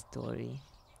nice story.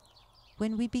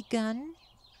 When we began,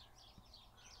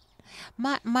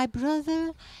 my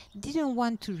brother didn't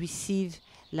want to receive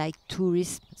like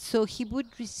tourists, so he would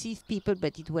receive people,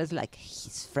 but it was like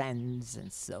his friends,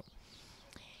 and so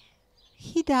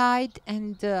he died,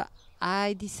 and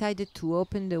I decided to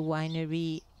open the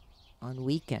winery on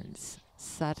weekends,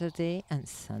 Saturday and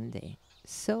Sunday,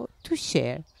 so to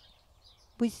share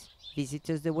with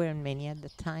visitors. There weren't many at the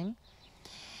time,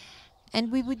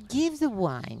 and we would give the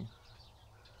wine.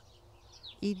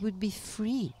 It would be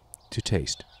free to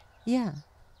taste. Yeah.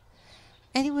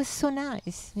 And it was so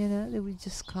nice, you know. They would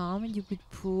just come and you would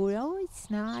pour, oh,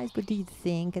 it's nice, what do you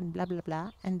think? And blah, blah,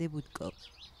 blah. And they would go.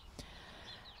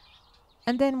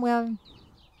 And then, well,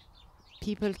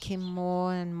 people came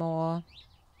more and more.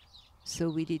 So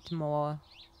we did more.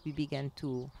 We began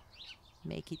to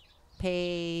make it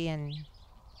pay.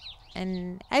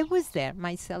 And I was there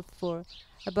myself for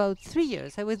about 3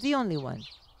 years. I was the only one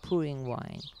pouring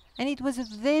wine. And it was a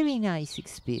very nice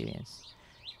experience.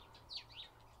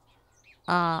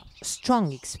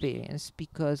 Strong experience,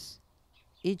 because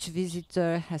each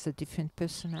visitor has a different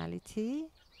personality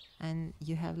and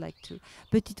you have like to,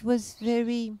 but it was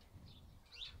very,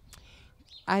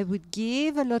 I would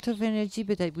give a lot of energy,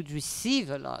 but I would receive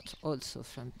a lot also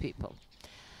from people.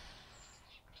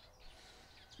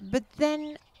 But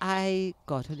then I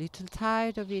got a little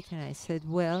tired of it and I said,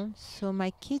 well, so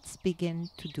my kids began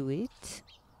to do it.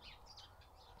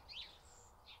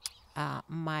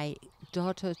 My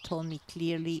daughter told me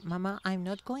clearly, Mama, I'm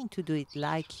not going to do it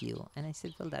like you. And I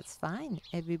said, well, that's fine.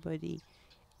 Everybody,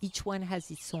 each one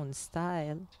has its own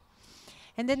style.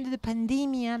 And then the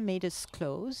pandemic made us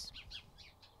close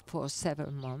for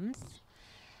several months.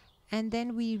 And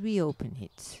then we reopened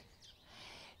it.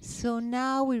 So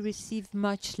now we receive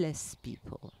much less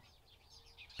people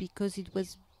because it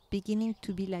was beginning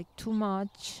to be like too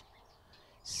much.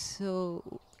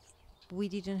 So we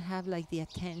didn't have like the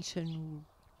attention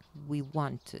we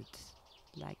wanted,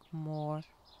 like more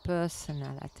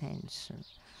personal attention.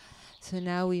 So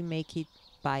now we make it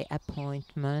by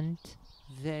appointment,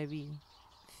 very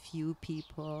few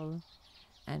people,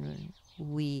 and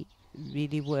we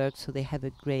really work so they have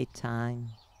a great time.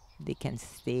 They can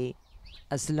stay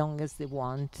as long as they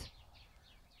want,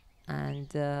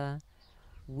 and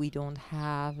we don't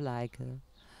have like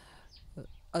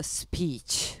a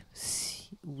speech.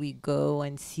 We go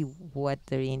and see what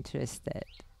their interested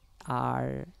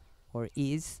are or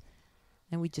is,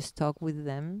 and we just talk with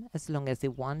them as long as they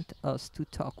want us to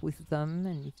talk with them,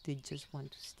 and if they just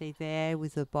want to stay there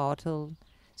with a bottle.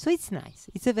 So it's nice.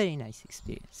 It's a very nice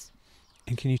experience.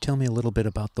 And can you tell me a little bit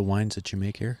about the wines that you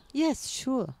make here? Yes,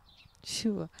 sure.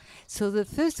 So the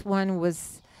first one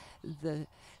was the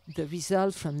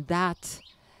result from that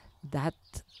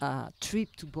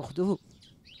trip to Bordeaux.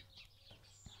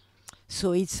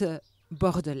 So it's a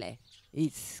Bordelais.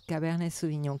 It's Cabernet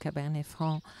Sauvignon, Cabernet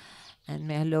Franc, and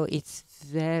Merlot. It's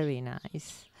very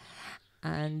nice.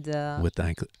 And with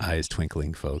the eyes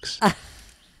twinkling, folks.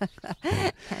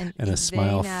 and a it's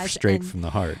smile very nice, straight from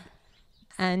the heart.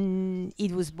 And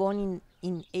it was born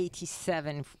in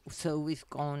 87, so we've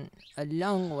gone a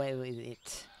long way with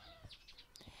it.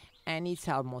 And it's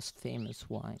our most famous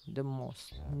wine, the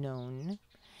most known.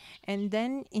 And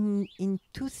then in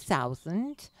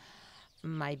 2000,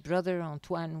 my brother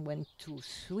Antoine went to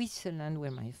Switzerland,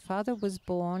 where my father was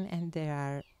born, and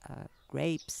there are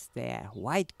grapes there,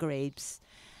 white grapes.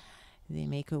 They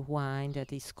make a wine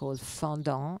that is called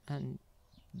fondant, and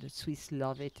the Swiss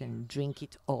love it and drink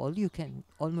it all. You can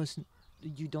almost,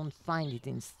 you don't find it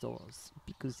in stores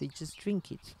because they just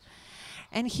drink it.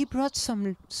 And he brought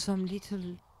some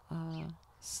little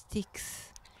sticks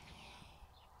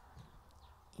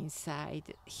inside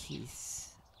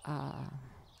his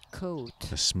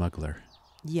coat. A smuggler.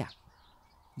 Yeah.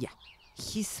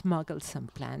 He smuggled some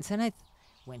plants, and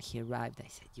when he arrived, I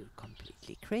said, "You're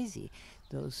completely crazy.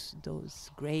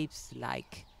 Those grapes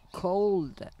like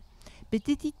cold." But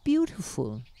they did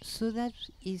beautiful. So that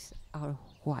is our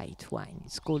white wine.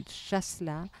 It's called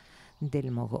Rancho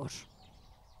El Mogor.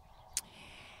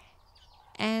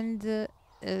 And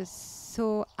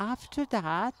so after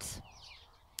that,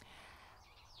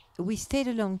 we stayed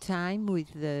a long time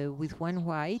with one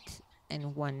white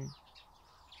and one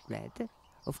red.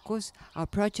 Of course, our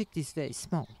project is very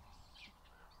small.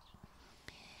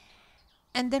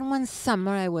 And then one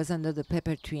summer I was under the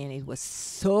pepper tree and it was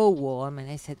so warm,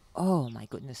 and I said, oh my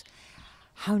goodness,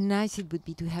 how nice it would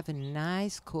be to have a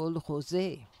nice cold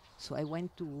rosé. So I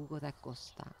went to Hugo da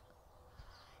Costa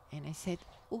and I said,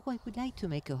 oh, I would like to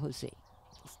make a rosé.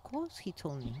 Of course, he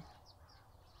told me.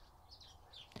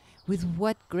 With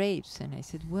what grapes? And I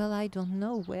said, well, I don't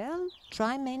know. Well,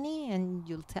 try many and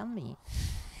you'll tell me.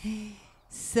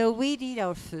 So we did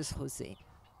our first rosé,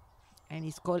 and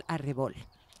it's called Arrebol.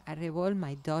 Arrebol,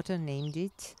 my daughter named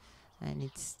it, and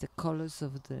it's the colors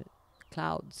of the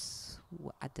clouds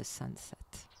at the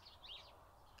sunset.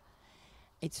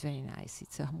 It's very nice.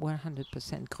 It's a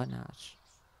 100% Grenache.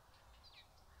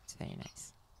 It's very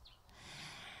nice.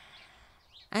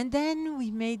 And then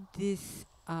we made this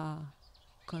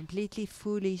completely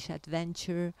foolish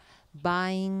adventure,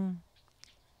 buying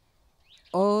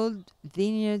old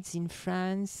vineyards in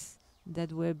France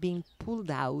that were being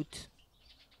pulled out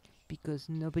because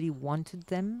nobody wanted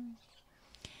them.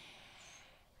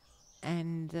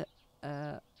 And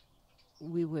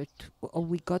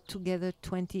we got together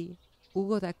 20.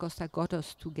 Hugo da Costa got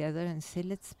us together and said,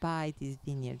 let's buy these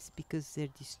vineyards because they're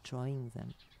destroying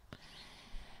them.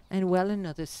 And well,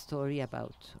 another story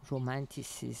about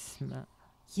romanticism.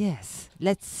 Yes,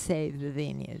 let's save the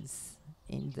vineyards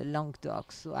in the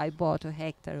Languedoc. So I bought a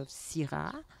hectare of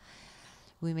Syrah.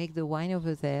 We make the wine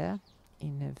over there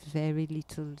in a very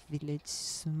little village,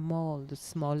 the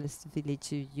smallest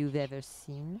village you've ever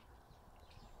seen.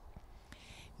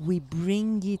 We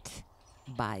bring it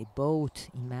by boat,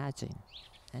 imagine.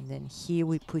 And then here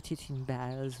we put it in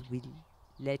barrels. We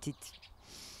let it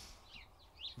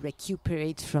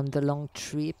recuperate from the long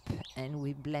trip, and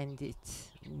we blend it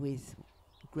with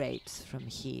grapes from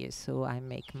here. So I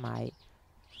make my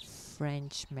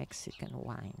French-Mexican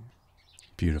wine.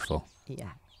 Beautiful.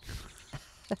 Yeah.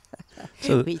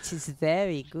 So which is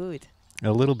very good.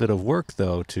 A little bit of work,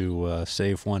 though, to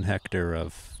save 1 hectare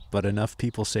of, but enough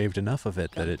people saved enough of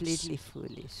it that it's... Completely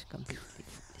foolish.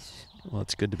 Well,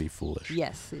 it's good to be foolish.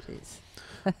 Yes, it is.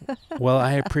 Well,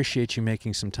 I appreciate you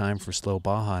making some time for Slow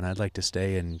Baja, and I'd like to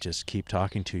stay and just keep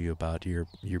talking to you about your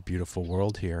beautiful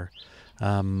world here.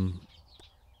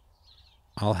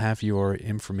 I'll have your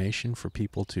information for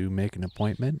people to make an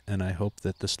appointment, and I hope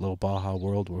that the Slow Baja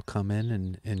world will come in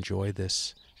and enjoy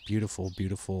this beautiful,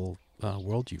 beautiful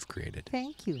world you've created.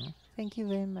 Thank you. Thank you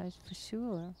very much, for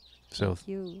sure. So thank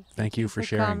you. Thank you for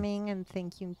sharing. Coming, and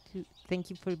thank you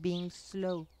for being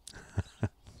slow.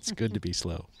 It's good to be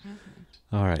slow.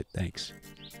 All right, thanks.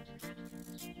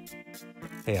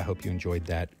 Hey, I hope you enjoyed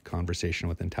that conversation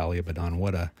with Natalia Badan.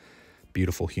 What a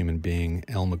beautiful human being.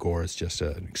 El Mogor is just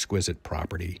an exquisite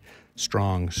property.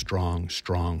 Strong,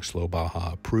 Slow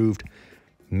Baja approved.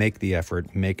 Make the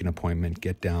effort, make an appointment,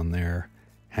 get down there,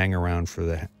 hang around for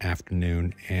the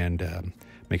afternoon, and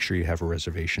make sure you have a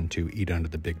reservation to eat under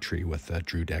the big tree with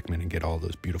Drew Deckman and get all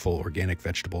those beautiful organic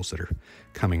vegetables that are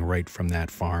coming right from that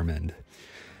farm, and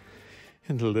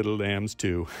the little lambs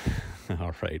too.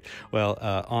 All right. Well,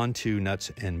 on to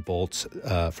nuts and bolts.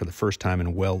 For the first time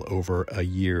in well over a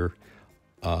year,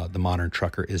 the modern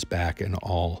trucker is back in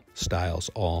all styles,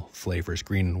 all flavors,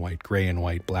 green and white, gray and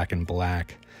white, black and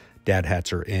black. Dad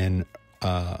hats are in.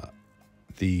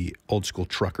 The old school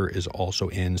trucker is also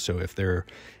in. So if there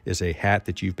is a hat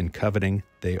that you've been coveting,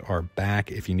 they are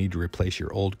back. If you need to replace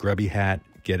your old grubby hat,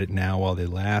 get it now while they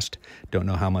last. Don't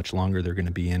know how much longer they're going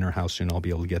to be in or how soon I'll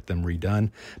be able to get them redone.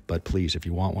 But please, if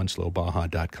you want one,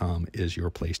 slowbaja.com is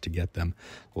your place to get them.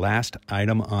 Last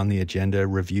item on the agenda,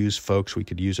 reviews. Folks, we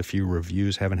could use a few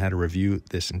reviews. Haven't had a review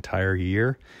this entire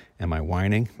year. Am I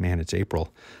whining? Man, it's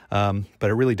April. But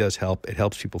it really does help. It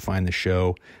helps people find the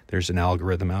show. There's an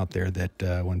algorithm out there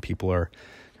that when people are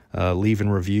leaving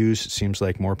reviews, it seems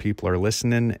like more people are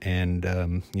listening, and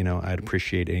I'd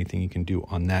appreciate anything you can do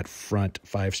on that front.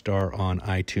 5-star on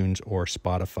iTunes or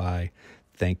Spotify.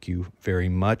 Thank you very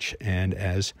much. And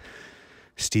as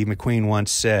Steve McQueen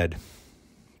once said,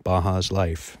 Baja's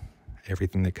life.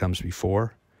 Everything that comes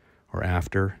before or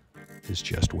after is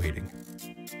just waiting.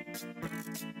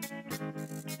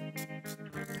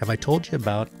 Have I told you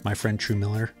about my friend True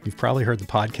Miller? You've probably heard the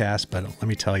podcast, but let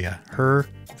me tell you, her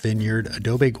vineyard,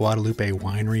 Adobe Guadalupe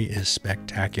Winery, is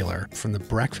spectacular. From the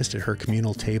breakfast at her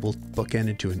communal table,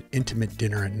 bookended to an intimate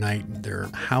dinner at night, their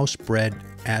house-bred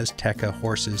Azteca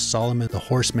horses, Solomon the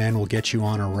horseman, will get you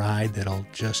on a ride that'll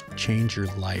just change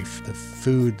your life. The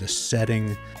food, the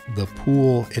setting, the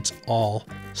pool, it's all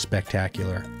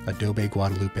spectacular.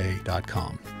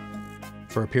 AdobeGuadalupe.com.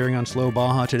 For appearing on Slow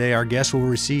Baja today, our guest will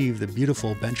receive the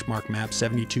beautiful Benchmark Map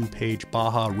 72-page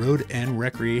Baja Road and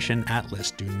Recreation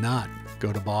Atlas. Do not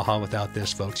go to Baja without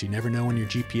this, folks. You never know when your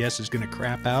GPS is going to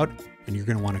crap out, and you're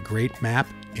going to want a great map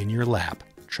in your lap.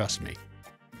 Trust me.